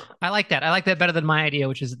 I like that. I like that better than my idea,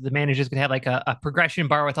 which is the managers could have like a progression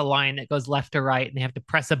bar with a line that goes left to right, and they have to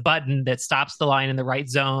press a button that stops the line in the right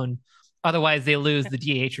zone. Otherwise, they lose the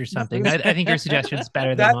DH or something. I think your suggestion is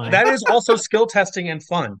better than that mine. that is also skill testing and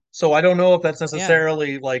fun. So I don't know if that's Yeah.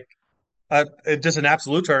 necessarily like just in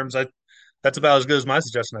absolute terms. That's about as good as my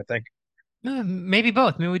suggestion, I think. Maybe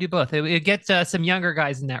both. Maybe we do both. It gets some younger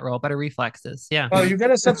guys in that role, better reflexes. Yeah. Oh, you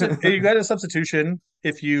get a substitution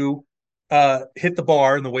if you hit the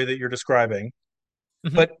bar in the way that you're describing.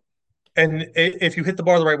 Mhm. But if you hit the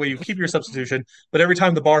bar the right way, you keep your substitution, but every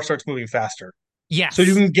time the bar starts moving faster. So you Yes,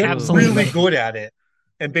 can get really absolutely. good at it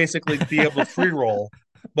and basically be able to free roll,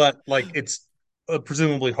 but like it's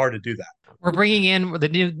presumably hard to do that. We're bringing in the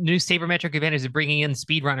new sabermetric advantage of bringing in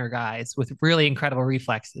speedrunner guys with really incredible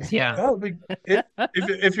reflexes. Yeah. Oh,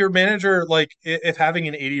 if your manager if having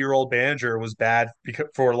an 80-year-old manager was bad because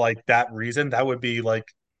for like that reason, that would be like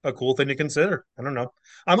a cool thing to consider. I don't know.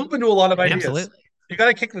 I'm open to a lot of ideas. Absolutely. You got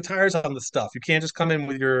to kick the tires on the stuff. You can't just come in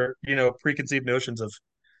with your preconceived notions of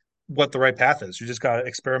what the right path is. You just got to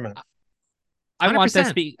experiment. I want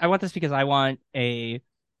this 100%. I want this because I want a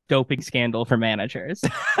doping scandal for managers.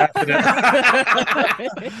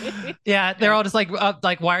 Yeah, they're all just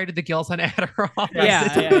like wired to the gills on Adderall.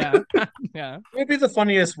 Yeah. Maybe the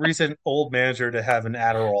funniest recent old manager to have an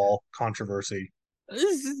Adderall controversy.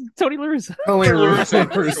 This is Tony La Russa. Tony La Russo.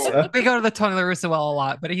 Russa, for sure. We go to the Tony La Russa well a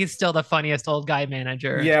lot, but he's still the funniest old guy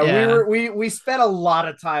manager. Yeah, we spent a lot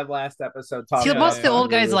of time last episode talking See, about most of the Tony old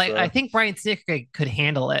guys, La like Russa. I think Brian Snicker could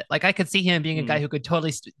handle it. Like I could see him being a guy who could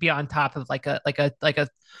totally be on top of like a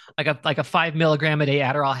 5 milligram a day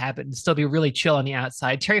Adderall habit and still be really chill on the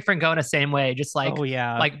outside. Terry Francona, same way, just like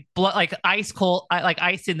like blood, like ice cold, like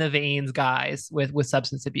ice in the veins, guys with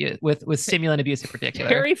substance abuse, with stimulant abuse in particular.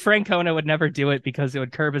 Terry Francona would never do it because it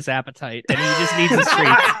would curb his appetite, and he just needs the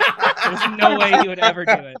streets. There's no way he would ever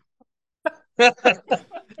do it.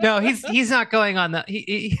 No, he's not going on the.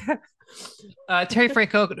 Terry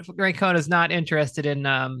Francona is not interested in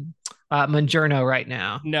Monjourno right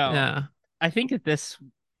now. No. Yeah. I think that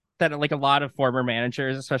like a lot of former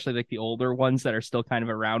managers, especially like the older ones that are still kind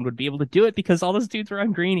of around, would be able to do it because all those dudes were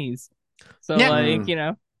on greenies. So Yeah. like,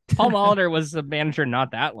 Paul Molitor was a manager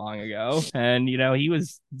not that long ago, and he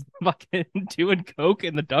was fucking doing coke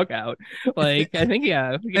in the dugout. Like, I think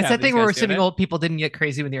it's that thing where we're assuming old people didn't get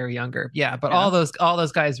crazy when they were younger. Yeah, but Yeah. all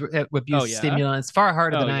those guys would abuse stimulants far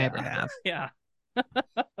harder than I ever have. Yeah.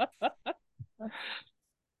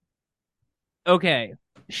 Okay,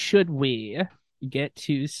 should we get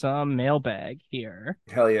to some mailbag here?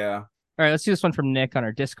 Hell yeah. All right, let's do this one from Nick on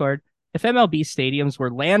our Discord. If MLB stadiums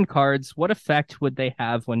were land cards, what effect would they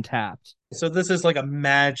have when tapped? So this is like a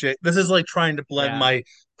magic. This is like trying to blend my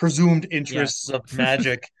presumed interests of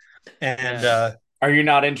magic and are you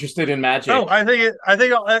not interested in magic? No, I think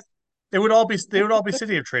it would all be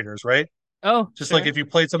City of Traders, right? Oh, just like if you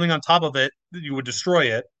played something on top of it, you would destroy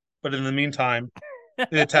it, but in the meantime,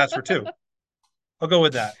 it taps for 2. I'll go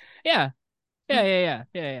with that. Yeah.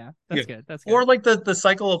 That's good. That's good. Or like the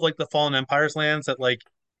cycle of like the Fallen Empires lands that like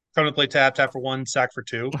come to play tap for 1, sack for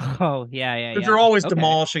 2. Oh yeah. But they're always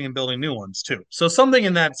demolishing and building new ones too. So something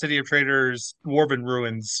in that City of Traders, Dwarven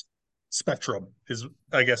Ruins spectrum is,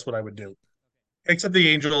 I guess, what I would do. Except the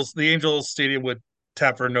Angels Stadium would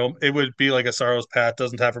tap for no. It would be like a Sorrow's Path.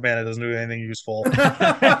 Doesn't tap for mana. Doesn't do anything useful.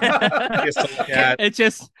 It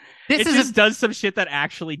just does some shit that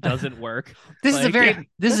actually doesn't work. This is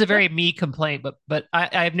a very me complaint, but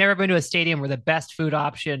I've never been to a stadium where the best food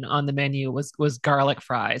option on the menu was garlic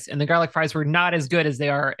fries, and the garlic fries were not as good as they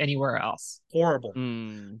are anywhere else. Horrible.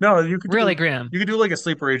 No, you could really grim. You could do like a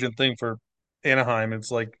sleeper agent thing for Anaheim. It's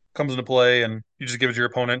like comes into play and you just give it to your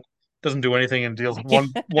opponent. Doesn't do anything and deals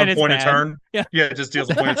one point a turn. Yeah, it just deals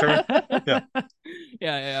a point a turn.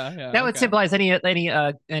 Yeah. That would symbolize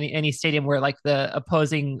any stadium where like the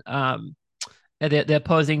opposing the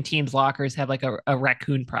opposing team's lockers have like a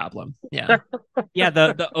raccoon problem. Yeah. Yeah,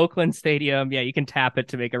 the Oakland Stadium, you can tap it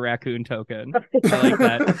to make a raccoon token. I like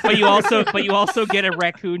that. But you also get a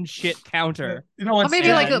raccoon shit counter. Maybe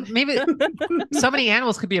so many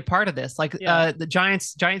animals could be a part of this. Like the Giant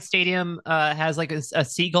Stadium has like a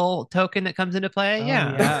seagull token that comes into play.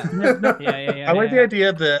 Yeah. I like the idea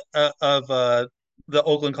of the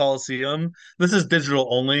Oakland Coliseum. This is digital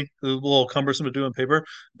only. It's a little cumbersome to do on paper,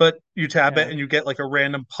 but you tap it and you get like a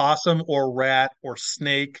random possum or rat or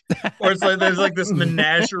snake, or it's like there's like this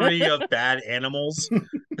menagerie of bad animals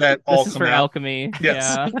that all come for out. Alchemy.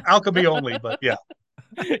 Yes, alchemy only, but yeah.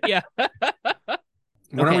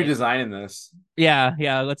 When are we designing this?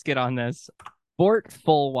 Yeah, let's get on this. Bort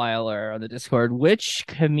Fullweiler on the Discord. Which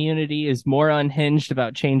community is more unhinged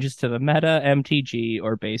about changes to the meta, MTG,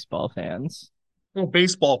 or baseball fans? Well,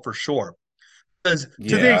 baseball for sure. Because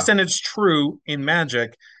to the extent it's true in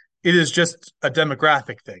Magic, it is just a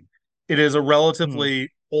demographic thing. It is a relatively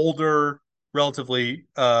older, relatively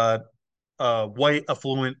white,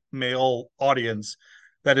 affluent male audience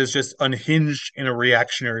that is just unhinged in a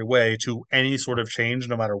reactionary way to any sort of change,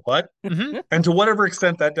 no matter what. Mhm. And to whatever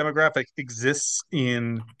extent that demographic exists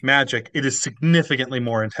in Magic, it is significantly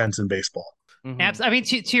more intense in baseball. Mhm. I mean,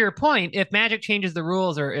 to your point, if Magic changes the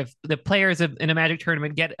rules, or if the players in a Magic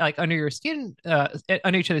tournament get like under your skin,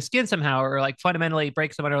 under each other's skin somehow, or like fundamentally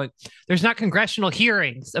break someone, or like there's not congressional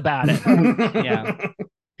hearings about it. Yeah.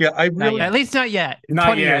 Yeah, I Not really, yet. At least not yet. Not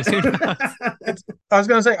 20 yet. years. Who knows? I was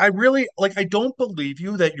gonna say, I really like. I don't believe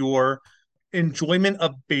you that your enjoyment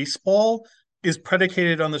of baseball is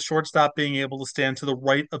predicated on the shortstop being able to stand to the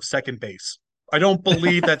right of second base. I don't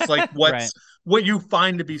believe that's like Right. what you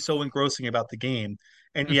find to be so engrossing about the game,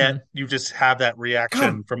 and yet Mhm. you just have that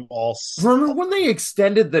reaction God, from all. remember when they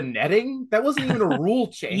extended the netting? That wasn't even a rule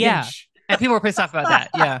change. Yeah. And people were pissed off about that.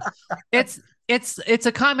 Yeah, it's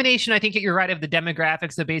a combination. I think that you're right of the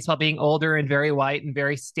demographics of baseball being older and very white and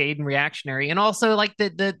very staid and reactionary, and also like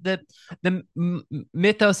the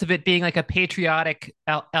mythos of it being like a patriotic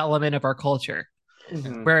element of our culture.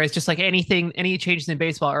 Mhm. Whereas just like anything, any changes in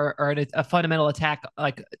baseball are a fundamental attack,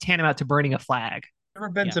 like tantamount to burning a flag. Ever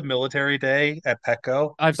been Yeah. to Military Day at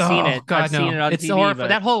Petco? I've seen it. God, I've seen no. it on It's TV, horrible. but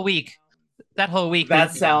That whole week. That whole week.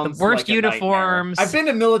 That the sounds worst like a nightmare. uniforms. I've been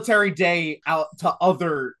to Military Day out to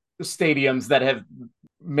other stadiums that have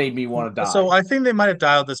made me want to die. So I think they might have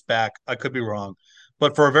dialed this back. I could be wrong,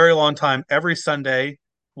 but for a very long time, every Sunday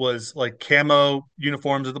was like camo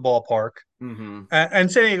uniforms at the ballpark. Mhm.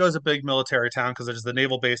 And San Diego is a big military town because there's the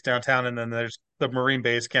naval base downtown, and then there's the Marine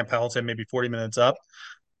base, Camp Pendleton, maybe 40 minutes up.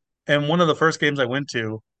 And one of the first games I went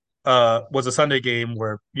to was a Sunday game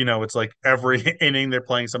where, it's like every inning they're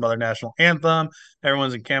playing some other national anthem.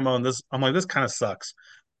 Everyone's in camo, and I'm like, this kind of sucks.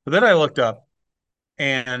 But then I looked up,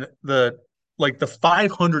 and the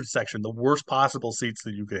 500 section, the worst possible seats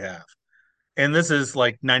that you could have, and this is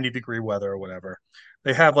like 90-degree weather or whatever.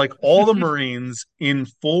 They have like all the Marines in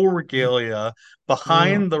full regalia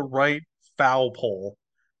behind the right foul pole,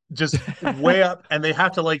 just way up, and they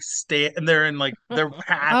have to like stay, and they're in like their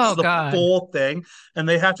hats, Oh the God. full thing, and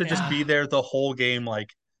they have to just Yeah. be there the whole game, like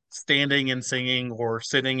standing and singing or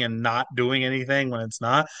sitting and not doing anything when it's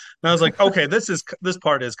not. And I was like, okay, this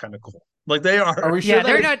part is kind of cool. Like they Are are, we sure Yeah,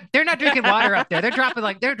 that they're not drinking water up there. They're dropping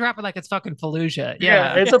like it's fucking Fallujah.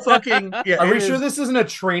 yeah, Yeah. it's a fucking yeah. Are it we sure is- this isn't a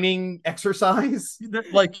training exercise?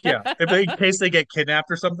 like yeah, in case they get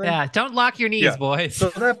kidnapped or something. Yeah. Don't lock your knees, Yeah. boys. So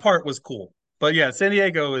that part was cool. But yeah, San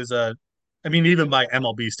Diego is I mean, even by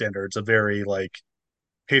MLB standards, a very like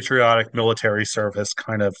patriotic military service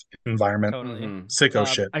kind of environment. totally. Mhm. Sicko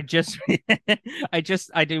shit. I just,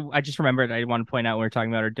 I just remembered. I want to point out when we are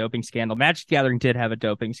talking about our doping scandal. Magic the Gathering did have a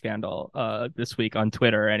doping scandal this week on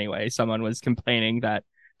Twitter. Anyway, someone was complaining that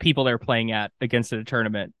people they're playing at against a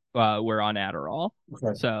tournament were on Adderall.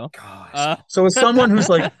 Okay. So, Gosh. So as someone who's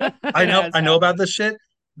like, I know Has about happened. this shit.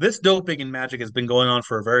 This doping in Magic has been going on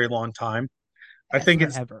for a very long time. I think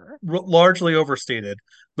it's Forever. largely overstated.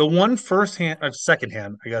 The one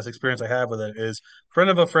secondhand, I guess, experience I have with it is friend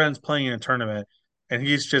of a friend's playing in a tournament, and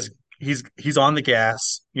he's on the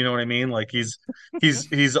gas. You know what I mean? Like he's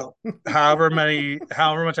however much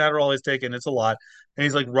Adderall he's taken, it's a lot, and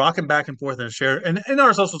he's like rocking back and forth in a chair. And in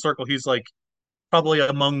our social circle, he's like probably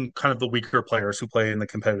among kind of the weaker players who play in the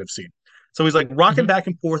competitive scene. So he's like rocking Mhm. back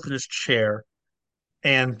and forth in his chair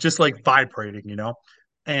and just like vibrating.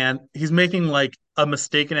 And he's making like a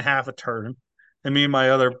mistake and a half a turn. And me and my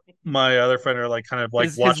other friend are like kind of like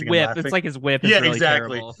His watching and whip. laughing. It's like his whip is Yeah, really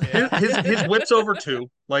exactly. terrible. His whip's over too.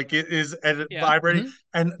 Like it is Yeah. vibrating, Mhm.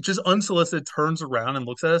 and just unsolicited turns around and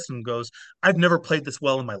looks at us and goes, "I've never played this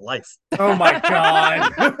well in my life." Oh my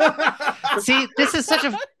god. See, this is such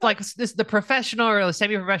a like this the professional or the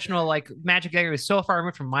semi-professional like Magic Gathering is so far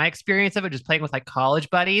removed from my experience of it, just playing with like college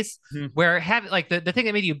buddies, Mhm. where having like the thing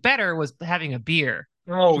that made you better was having a beer.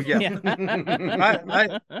 Oh yeah.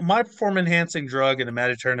 Yeah. My perform enhancing drug in a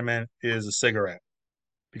Magic tournament is a cigarette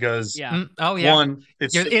because Yeah. Oh yeah, one,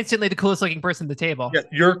 it's you're instantly the coolest looking person at the table. yeah,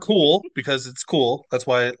 you're cool because it's cool. That's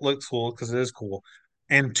why it looks cool because it is cool.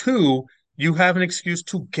 And two, you have an excuse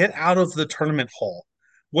to get out of the tournament hall.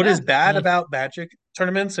 What is Yeah. bad Mhm. about Magic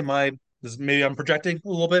tournaments? Maybe I'm projecting a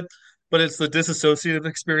little bit, but it's the disassociative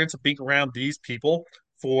experience of being around these people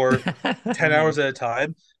for 10 hours at a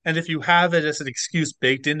time. And if you have it as an excuse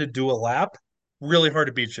baked in to do a lap, really hard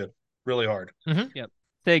to beat you. Really hard.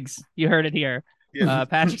 Figs, you heard it here. Yeah.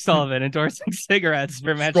 Patrick Sullivan endorsing cigarettes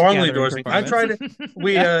for Magic Strongly Gathering endorsing. I performance.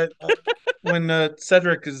 tried it. When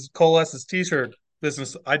Cedric is coalesces t-shirt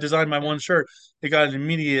business, I designed my one shirt. It got an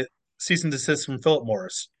immediate cease and desist from Philip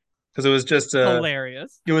Morris because it was just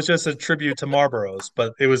Hilarious. a tribute to Marlboro's,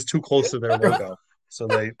 but it was too close to their logo. So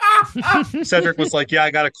Cedric was like, "Yeah,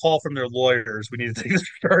 I got a call from their lawyers. We need to take this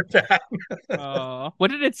shirt down." Oh,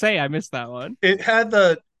 what did it say? I missed that one. It had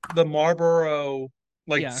the Marlboro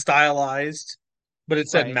like Yeah, stylized, but it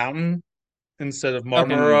said right. Mountain instead of Okay.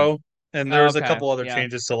 Marlboro. And Oh, there's a okay. couple other Yeah.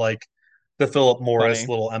 changes to like the Philip Morris Funny.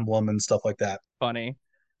 little emblem and stuff like that. Funny.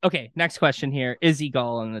 Okay, next question here. Izzy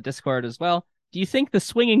Gull in the Discord as well. Do you think the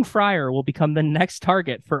swinging friar will become the next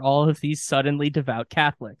target for all of these suddenly devout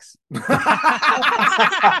Catholics?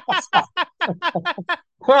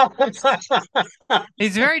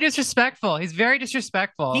 He's very disrespectful. He's very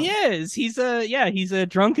disrespectful. He is. He's a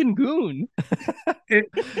drunken goon.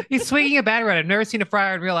 He's swinging a bat around. I've never seen a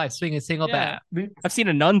friar in real life swing a single Yeah. bat. I've seen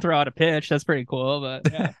a nun throw out a pitch. That's pretty cool, but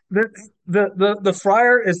yeah. The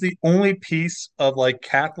friar is the only piece of like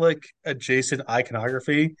Catholic adjacent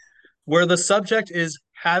iconography where the subject is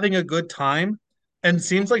having a good time and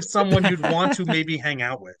seems like someone you'd want to maybe hang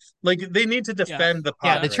out with. Like they need to Yeah. defend the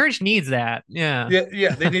Yeah, padre. the church needs that. Yeah.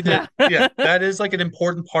 Yeah, they need to. Yeah, that is like an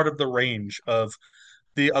important part of the range of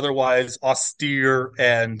the otherwise austere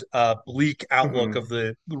and bleak outlook of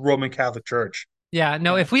the Roman Catholic Church. Yeah,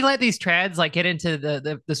 no, Yeah. if we let these trads like get into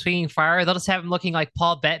the swinging fire, they'll just have him looking like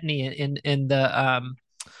Paul Bettany in the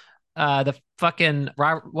fucking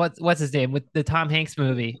what's his name with the Tom Hanks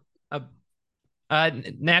movie.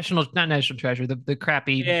 National not National Treasure, the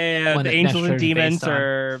crappy Yeah, one the that Angels National and Treasure is Demons based on.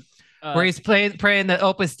 or Where he's praying the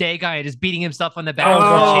Opus Dei guy and just beating himself on the back Oh, with a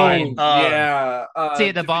God. chain. Yeah. See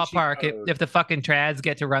at the Da Vinci ballpark Code. if the fucking trads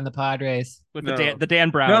get to run the Padres. with No. the Dan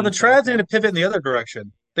Brown. No, the and stuff, trads yeah. need to pivot in the other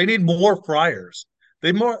direction. They need more friars.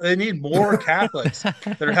 They need more Catholics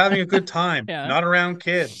that are having a good time, Yeah. not around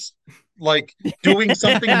kids, like doing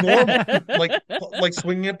something normal, like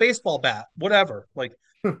swinging a baseball bat, whatever. Like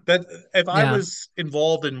that. If I Yeah. was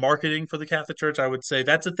involved in marketing for the Catholic Church, I would say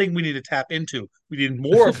that's a thing we need to tap into. We need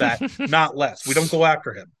more of that, not less. We don't go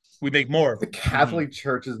after him. We make more of The it. Catholic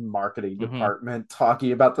Church's marketing department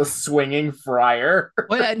talking about the swinging friar.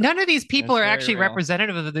 Well, none of these people That's are very actually real.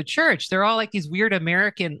 representative of the church. They're all like these weird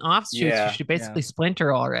American offshoots Yeah, who should basically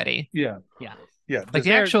splinter already. Yeah, Yeah. yeah. Like just-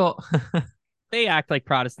 the actual, They act like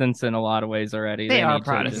Protestants in a lot of ways already. They are need to just-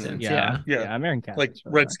 Protestants, yeah. Yeah. American like Catholics.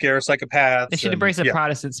 are Red that. Scare psychopaths. they should and- embrace a yeah.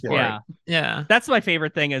 Protestant sport. Yeah. Yeah. That's my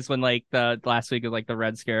favorite thing is when like the last week of like the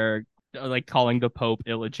Red Scare, like calling the Pope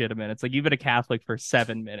illegitimate. It's like you've been a Catholic for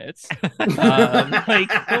 7 minutes.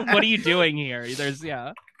 Like, what are you doing here? There's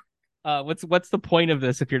what's the point of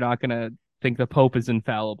this if you're not gonna think the Pope is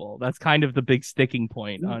infallible? That's kind of the big sticking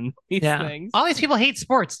point on these things. All these people hate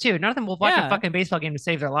sports too. None of them will watch Yeah. a fucking baseball game to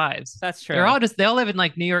save their lives. That's true. They all live in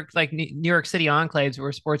like New York City enclaves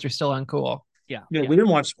where sports are still uncool. Yeah. Yeah, we didn't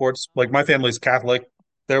watch sports. Like my family's Catholic.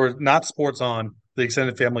 There were not sports on the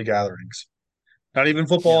extended family gatherings. Not even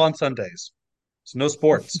football on Sundays. So no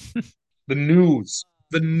sports. The news.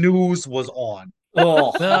 The news was on.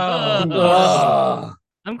 Oh. Oh.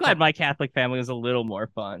 I'm glad my Catholic family was a little more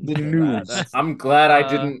fun. The than news. that. I'm glad I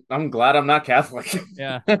didn't. I'm glad I'm not Catholic.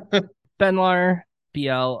 Yeah. Benlar BL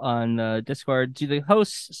on the Discord. Do the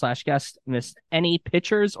hosts / guests miss any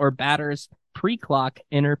pitchers or batters pre-clock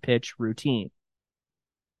inner pitch routine?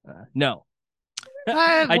 No.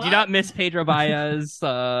 I do not miss Pedro Baez,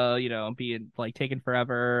 being like taken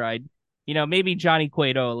forever. Maybe Johnny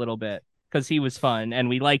Cueto a little bit because he was fun and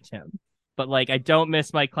we liked him. But like, I don't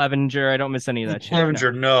miss Mike Clevenger. I don't miss any of that shit.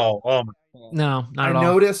 Clevenger, no. Oh my. No, not I at all.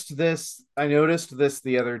 noticed this. I noticed this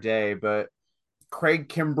the other day, but Craig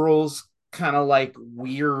Kimbrell's kind of like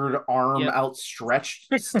weird arm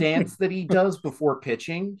outstretched stance that he does before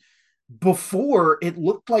pitching. Before it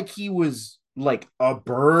looked like he was like a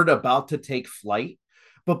bird about to take flight,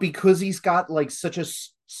 but because he's got like such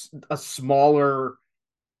a smaller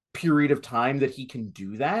period of time that he can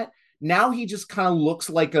do that, now he just kind of looks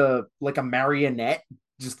like a marionette,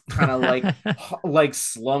 just kind of like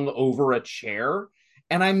slung over a chair.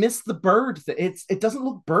 And I miss the bird. It doesn't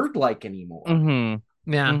look bird-like anymore.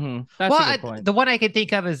 Mm-hmm. Yeah. Mm-hmm. That's a good point. The one I can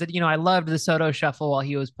think of is that, I loved the Soto shuffle while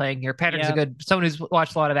he was playing here. Patrick's someone who's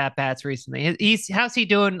watched a lot of at-bats recently. How's he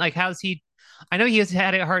doing? Like, I know he has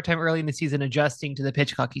had a hard time early in the season adjusting to the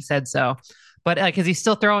pitch clock. He said so. But like, is he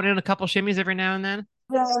still throwing in a couple shimmies every now and then?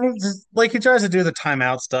 Yeah, like he tries to do the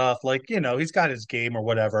timeout stuff. Like, he's got his game or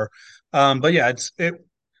whatever. But yeah,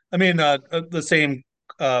 the same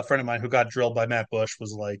friend of mine who got drilled by Matt Bush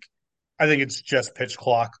was like, I think it's just pitch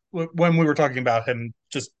clock. When we were talking about him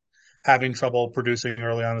just having trouble producing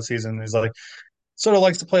early on in the season, he's like, sort of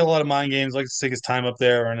likes to play a lot of mind games, likes to take his time up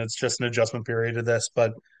there, and it's just an adjustment period to this.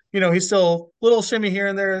 But, he's still a little shimmy here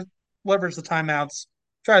and there, leverage the timeouts,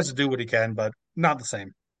 tries to do what he can, but not the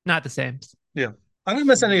same. Not the same. Yeah. I don't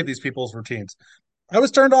miss any of these people's routines. I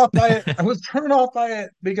was turned off by it. I was turned off by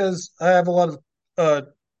it because I have a lot of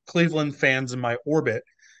Cleveland fans in my orbit,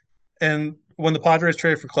 and when the Padres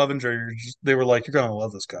traded for Clevenger, they were like, "You're gonna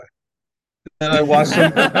love this guy." And I watched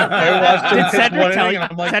him. I watched him Did pitch Cedric one tell inning, you?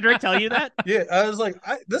 and I'm like, Cedric tell you that? "Yeah." I was like,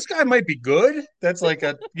 "This guy might be good." That's like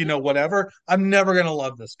a whatever. I'm never gonna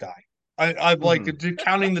love this guy. I'm like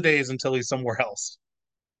counting the days until he's somewhere else.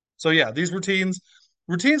 So yeah, these routines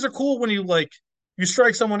are cool when you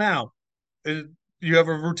strike someone out. Uh, You have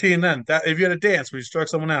a routine then. That if you had a dance where you struck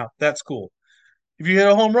someone out, that's cool. If you hit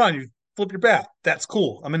a home run, you flip your bat. That's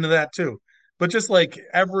cool. I'm into that too. But just like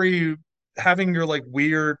having your like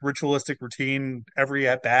weird ritualistic routine every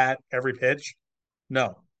at bat, every pitch,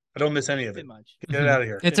 no, I don't miss any of it. Too much. Get it out of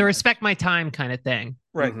here. It's a respect my time kind of thing.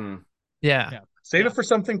 Right. Yeah. Yeah. Save Yeah. it for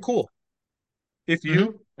something cool. If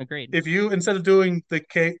you Agreed. if you instead of doing the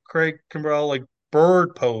Craig Kimbrell like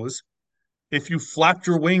bird pose, if you flapped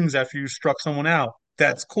your wings after you struck someone out,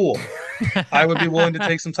 that's cool. I would be willing to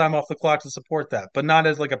take some time off the clock to support that, but not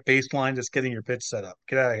as like a baseline, just getting your pitch set up.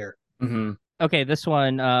 Get out of here. Okay, this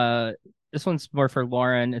one's more for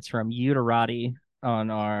Lauren. It's from Uterati on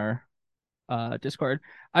our Discord.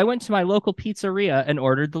 I went to my local pizzeria and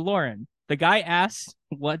ordered the Lauren. The guy asked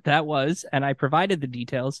what that was, and I provided the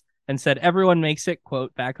details and said everyone makes it,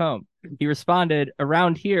 quote, back home. He responded,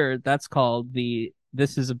 around here, that's called the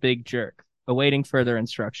 "this is a big jerk," awaiting further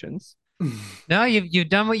instructions. No, you've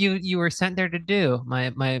done what you were sent there to do.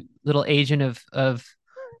 My little agent of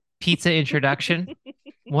pizza introduction.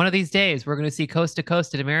 One of these days, we're going to see coast to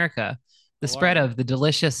coast in America the spread of the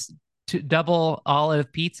delicious double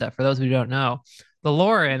olive pizza. For those who don't know, the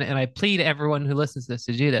Lauren, and I plead everyone who listens to this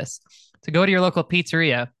to do this, to go to your local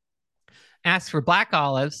pizzeria, ask for black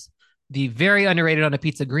olives, the very underrated on a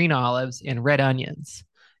pizza green olives, and red onions.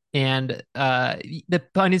 And the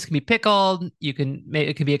onions can be pickled. It can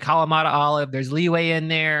be a Kalamata olive. There's leeway in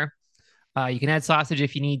there. You can add sausage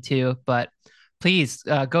if you need to, but please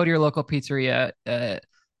go to your local pizzeria.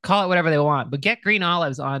 Call it whatever they want, but get green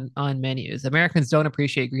olives on menus. Americans don't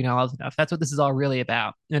appreciate green olives enough. That's what this is all really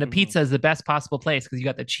about. And a pizza is the best possible place because you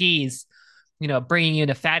got the cheese, bringing in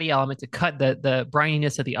a fatty element to cut the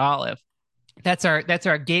brininess of the olive. That's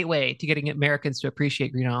our gateway to getting Americans to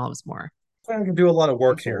appreciate green olives more. I can do a lot of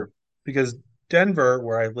work here because Denver,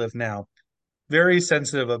 where I live now, very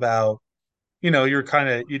sensitive about, you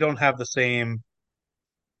don't have the same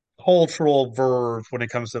cultural verve when it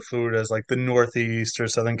comes to food as like the Northeast or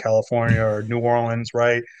Southern California or New Orleans,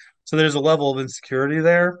 right? So there's a level of insecurity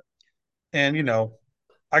there. And,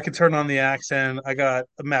 I could turn on the accent. I got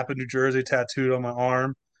a map of New Jersey tattooed on my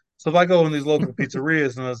arm. So if I go in these local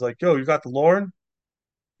pizzerias and I was like, yo, you got the Lauren?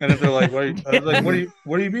 And if they're like, I was like,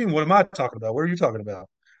 what do you mean? What am I talking about? What are you talking about?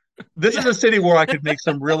 This is a city where I could make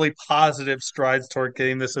some really positive strides toward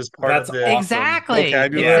getting this as part of the exactly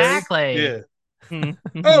vocabulary. exactly. Yeah.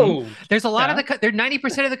 Oh, there's a lot of there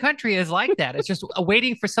 90% of the country is like that. It's just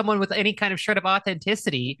waiting for someone with any kind of shred of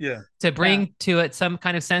authenticity to bring to it some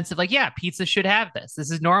kind of sense of like, yeah, pizza should have this.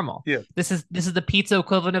 This is normal. Yeah. This is the pizza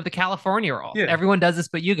equivalent of the California roll. Yeah. Everyone does this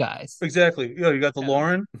but you guys. Exactly. You got the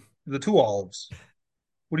Lauren, the two olives.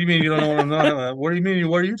 What do you mean you don't know what I'm talking about? What do you mean?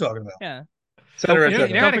 What are you talking about? Yeah. You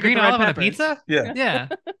never had a green olive on a pizza? Yeah. Yeah.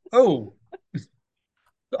 Oh.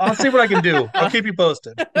 I'll see what I can do. I'll keep you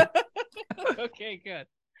posted. Okay, good.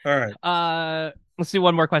 All right. Let's do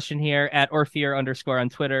one more question here at Orpheer_ on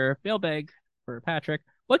Twitter. Mailbag for Patrick.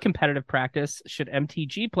 What competitive practice should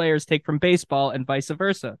MTG players take from baseball and vice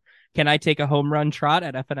versa? Can I take a home run trot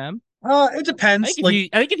at FNM? It depends. I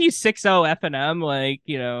think if you 6-0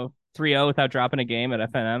 FNM, 3-0 without dropping a game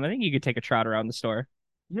at FNM, I think you could take a trot around the store.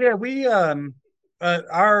 Yeah, we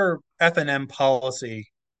our FNM policy,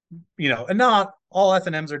 and not all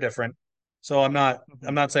FNMs are different. So I'm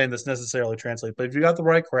not saying this necessarily translates, but if you got the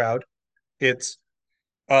right crowd, it's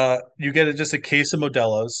you get just a case of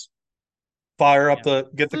Modelo's,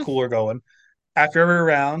 get the cooler going. After every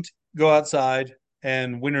round, go outside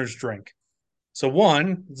and winners drink. So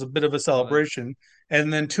one, it's a bit of a celebration,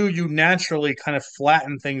 and then two, you naturally kind of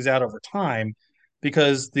flatten things out over time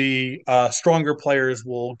because the stronger players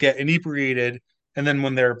will get inebriated, and then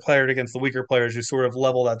when they're paired against the weaker players, you sort of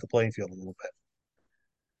level out the playing field a little bit.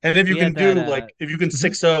 And if you can if you can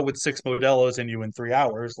 6-0 with 6 Modelos in you in 3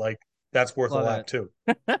 hours, like that's worth a lot too.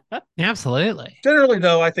 Absolutely. Generally,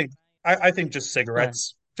 though, I think just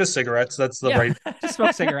cigarettes. Yeah. Just cigarettes. That's the right. Just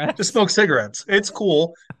smoke cigarettes. Just smoke cigarettes. It's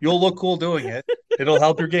cool. You'll look cool doing it. It'll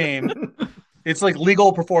help your game. It's like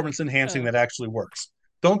legal performance enhancing that actually works.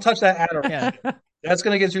 Don't touch that ad. Yeah. That's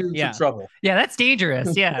going to get you into trouble. Yeah, that's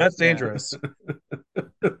dangerous. Yeah. That's dangerous.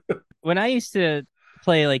 When I used to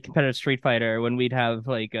play like competitive Street Fighter, when we'd have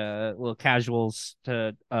like little casuals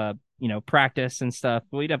to practice and stuff,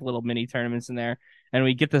 we'd have little mini tournaments in there, and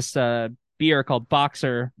we'd get this beer called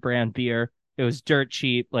Boxer brand beer. It was dirt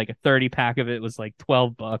cheap, like a 30 pack of it was like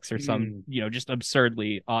 $12 or some, just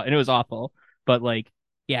absurdly, and it was awful. But like,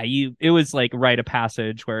 yeah, it was like rite of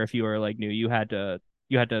passage where if you were like new, you had to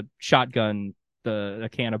shotgun a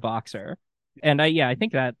can of Boxer. And I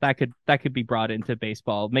think that could be brought into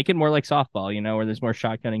baseball, make it more like softball, where there's more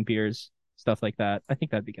shotgunning beers, stuff like that. I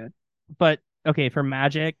think that'd be good. But okay, for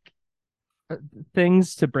Magic,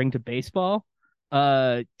 things to bring to baseball,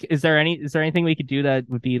 is there anything we could do that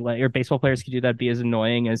would be like, or baseball players could do that be as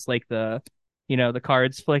annoying as like the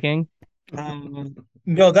cards flicking?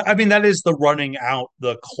 No, I mean that is the running out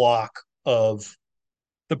the clock of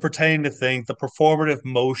the pretending to think, the performative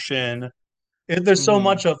motion. There's so Mhm.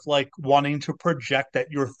 much of like wanting to project that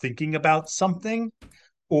you're thinking about something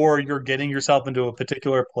or you're getting yourself into a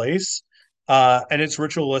particular place, and it's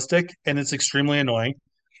ritualistic and it's extremely annoying.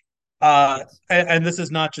 Yes. And this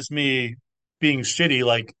is not just me being shitty.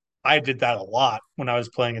 Like I did that a lot when I was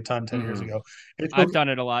playing a ton 10 years Mhm. ago. It I've took done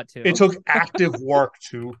it a lot it too. took active work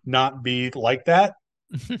to not be like that.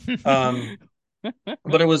 Um,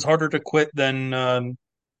 but it was harder to quit than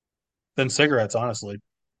cigarettes, honestly.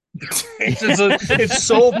 It's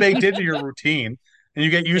so baked into your routine, and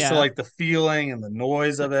you get used to Yeah. like the feeling and the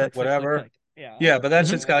noise of Click, it, click, click, click, whatever. click. Yeah. Yeah, but that Mhm.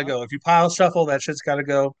 shit's got to go. If you pile shuffle, that shit's got to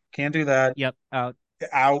go. Can't do that. Yep. Out.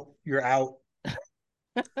 Out, you're out.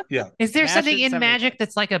 Yeah. Is there Smash something it in 70 Magic times.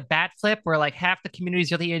 that's like a bat flip where like half the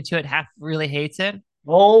community's really into it, half really hates it?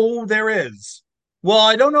 Oh, there is. Well,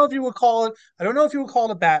 I don't know if you would call it. I don't know if you would call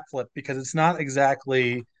it a bat flip because it's not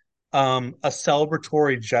exactly a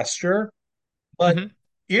celebratory gesture. But Hmm.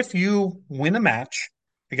 if you win a match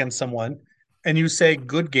against someone and you say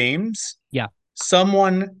good games, Yeah.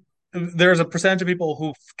 someone there's a percentage of people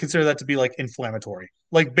who consider that to be like inflammatory.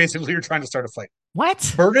 Like basically you're trying to start a fight.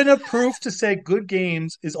 What? Burden of proof to say good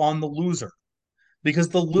games is on the loser because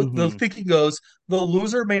the Hmm. thinking goes the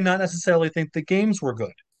loser may not necessarily think the games were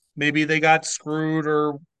good. Maybe they got screwed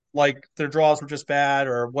or like their draws were just bad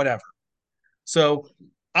or whatever. So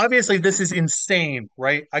obviously this is insane,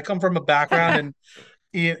 right? I come from a background and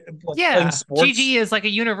like playing Yeah. sports. GG is like a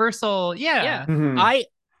universal. Yeah. Yeah. Mhm. I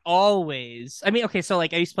mean, okay, so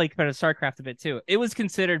like I used to play competitive StarCraft a bit too. It was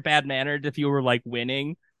considered bad mannered if you were like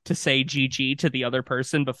winning to say GG to the other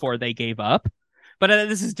person before they gave up. But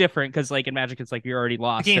this is different because like in Magic, it's like you're already The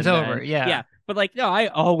lost, game's and over. then Yeah. yeah. But like no, I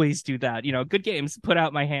always do that. Good games, put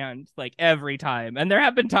out my hand like every time, and there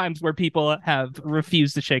have been times where people have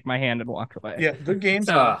refused to shake my hand and walked away. Yeah, good games.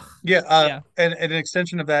 So Ugh. Yeah, yeah, and an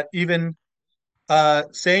extension of that, even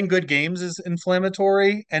saying good games is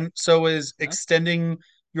inflammatory, and so is yeah. extending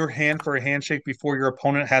your hand for a handshake before your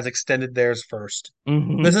opponent has extended theirs first.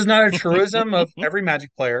 Hmm. This is not a truism of every Magic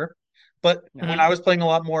player, but No. when Hmm. I was playing a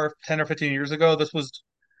lot more 10 or 15 years ago, this was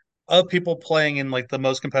of people playing in like the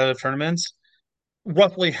most competitive tournaments,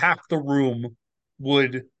 roughly half the room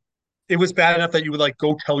would it was bad enough that you would like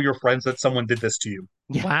go tell your friends that someone did this to you.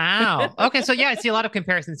 Yeah. Wow. Okay, so yeah, I see a lot of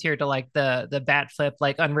comparisons here to like the bat flip,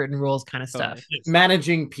 like unwritten rules kind of Totally. stuff. Yes.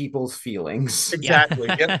 Managing people's feelings. Yeah. Exactly.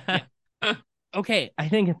 Yep. Yeah. Okay, I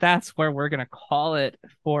think that's where we're gonna call it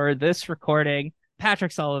for this recording.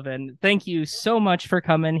 Patrick Sullivan, thank you so much for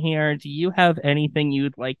coming here. Do you have anything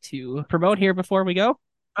you'd like to promote here before we go?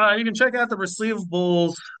 You can check out the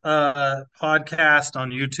Receivables podcast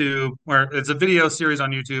on YouTube, where it's a video series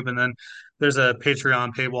on YouTube, and then there's a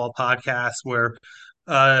Patreon paywall podcast where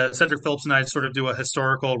Cedric Phillips and I sort of do a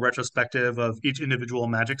historical retrospective of each individual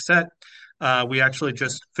Magic set. We actually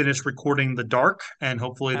just finished recording The Dark, and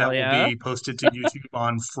hopefully Hell that will yeah. be posted to YouTube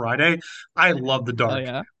on Friday. I love The Hell Dark.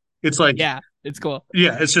 yeah. It's like, Yeah, it's cool.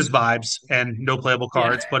 yeah, it's just vibes and no playable Yeah.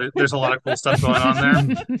 cards, but there's a lot of cool stuff going on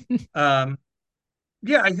there. Um,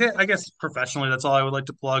 yeah, I guess professionally, that's all I would like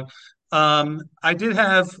to plug. I did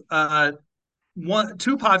have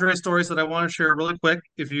two Padre stories that I want to share really quick,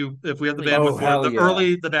 if we have the Please. Oh, bandwidth for it. hell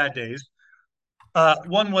The yeah. bad days.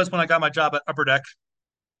 One was when I got my job at Upper Deck.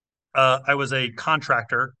 I was a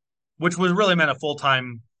contractor, which was really meant a full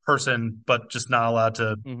time person, but just not allowed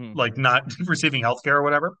to Hmm. like not receiving healthcare or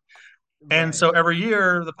whatever. And Right. so every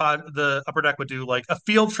year the Upper Deck would do like a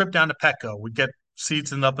field trip down to Petco. We'd get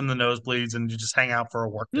seats and up in the nosebleeds and you just hang out for a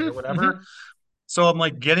work day or Mhm. whatever. So I'm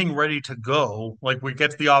like getting ready to go. Like we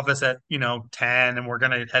get to the office at, 10 and we're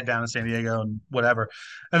gonna head down to San Diego and whatever.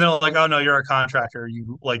 And they're like, oh no, you're a contractor.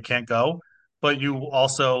 You like can't go, but you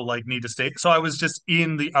also like need to stay. So I was just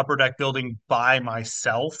in the Upper Deck building by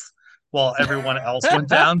myself while everyone else went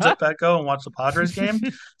down to Petco and watched the Padres game.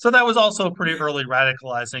 So that was also pretty early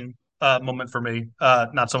radicalizing. moment for me.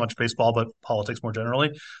 Not so much baseball, but politics more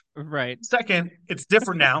generally. Right. Second, it's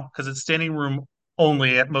different now because it's standing room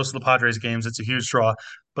only at most of the Padres games. It's a huge draw.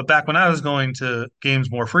 But back when I was going to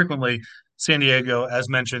games more frequently, San Diego, as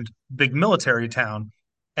mentioned, big military town.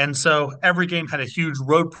 And so every game had a huge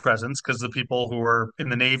road presence because the people who were in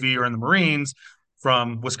the Navy or in the Marines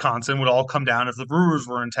from Wisconsin would all come down if the Brewers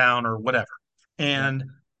were in town or whatever. And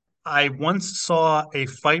I once saw a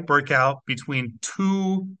fight break out between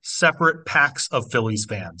two separate packs of Phillies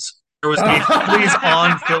fans. There was a Phillies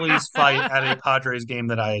on Phillies fight at a Padres game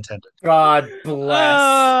that I attended. God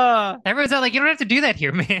bless. Everyone's out like, you don't have to do that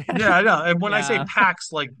here, man. Yeah, I know. And when I say Yeah.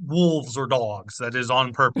 packs, like wolves or dogs, that is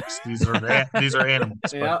on purpose. These are animals.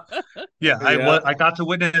 Yeah. Yeah, Yeah. I got to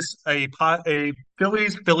witness a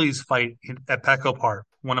Phillies fight at Petco Park.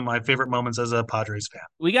 One of my favorite moments as a Padres fan.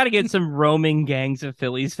 We got to get some roaming gangs of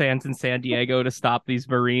Phillies fans in San Diego to stop these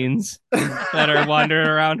Marines that are wandering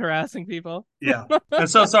around harassing people. Yeah, I'm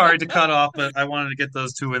so sorry to cut off, but I wanted to get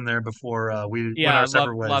those two in there before we went our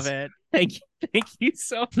separate ways. Love it. Thank you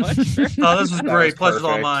so much. Oh, this was That great. was Pleasure's all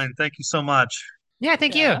perfect. mine. Thank you so much. Yeah,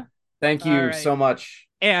 thank Yeah. you. Thank you All right. so much.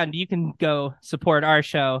 And you can go support our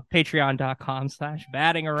show,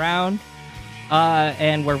 patreon.com/battingaround.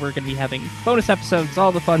 And where we're going to be having bonus episodes,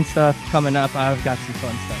 all the fun stuff coming up. I've got some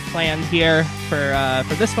fun stuff planned here for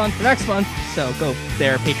this month, for next month. So go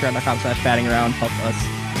there, patreon.com/battingaround. Help us,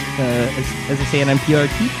 as I say in NPR,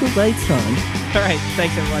 keep the lights on. All right.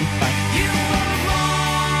 Thanks, everyone. Bye. You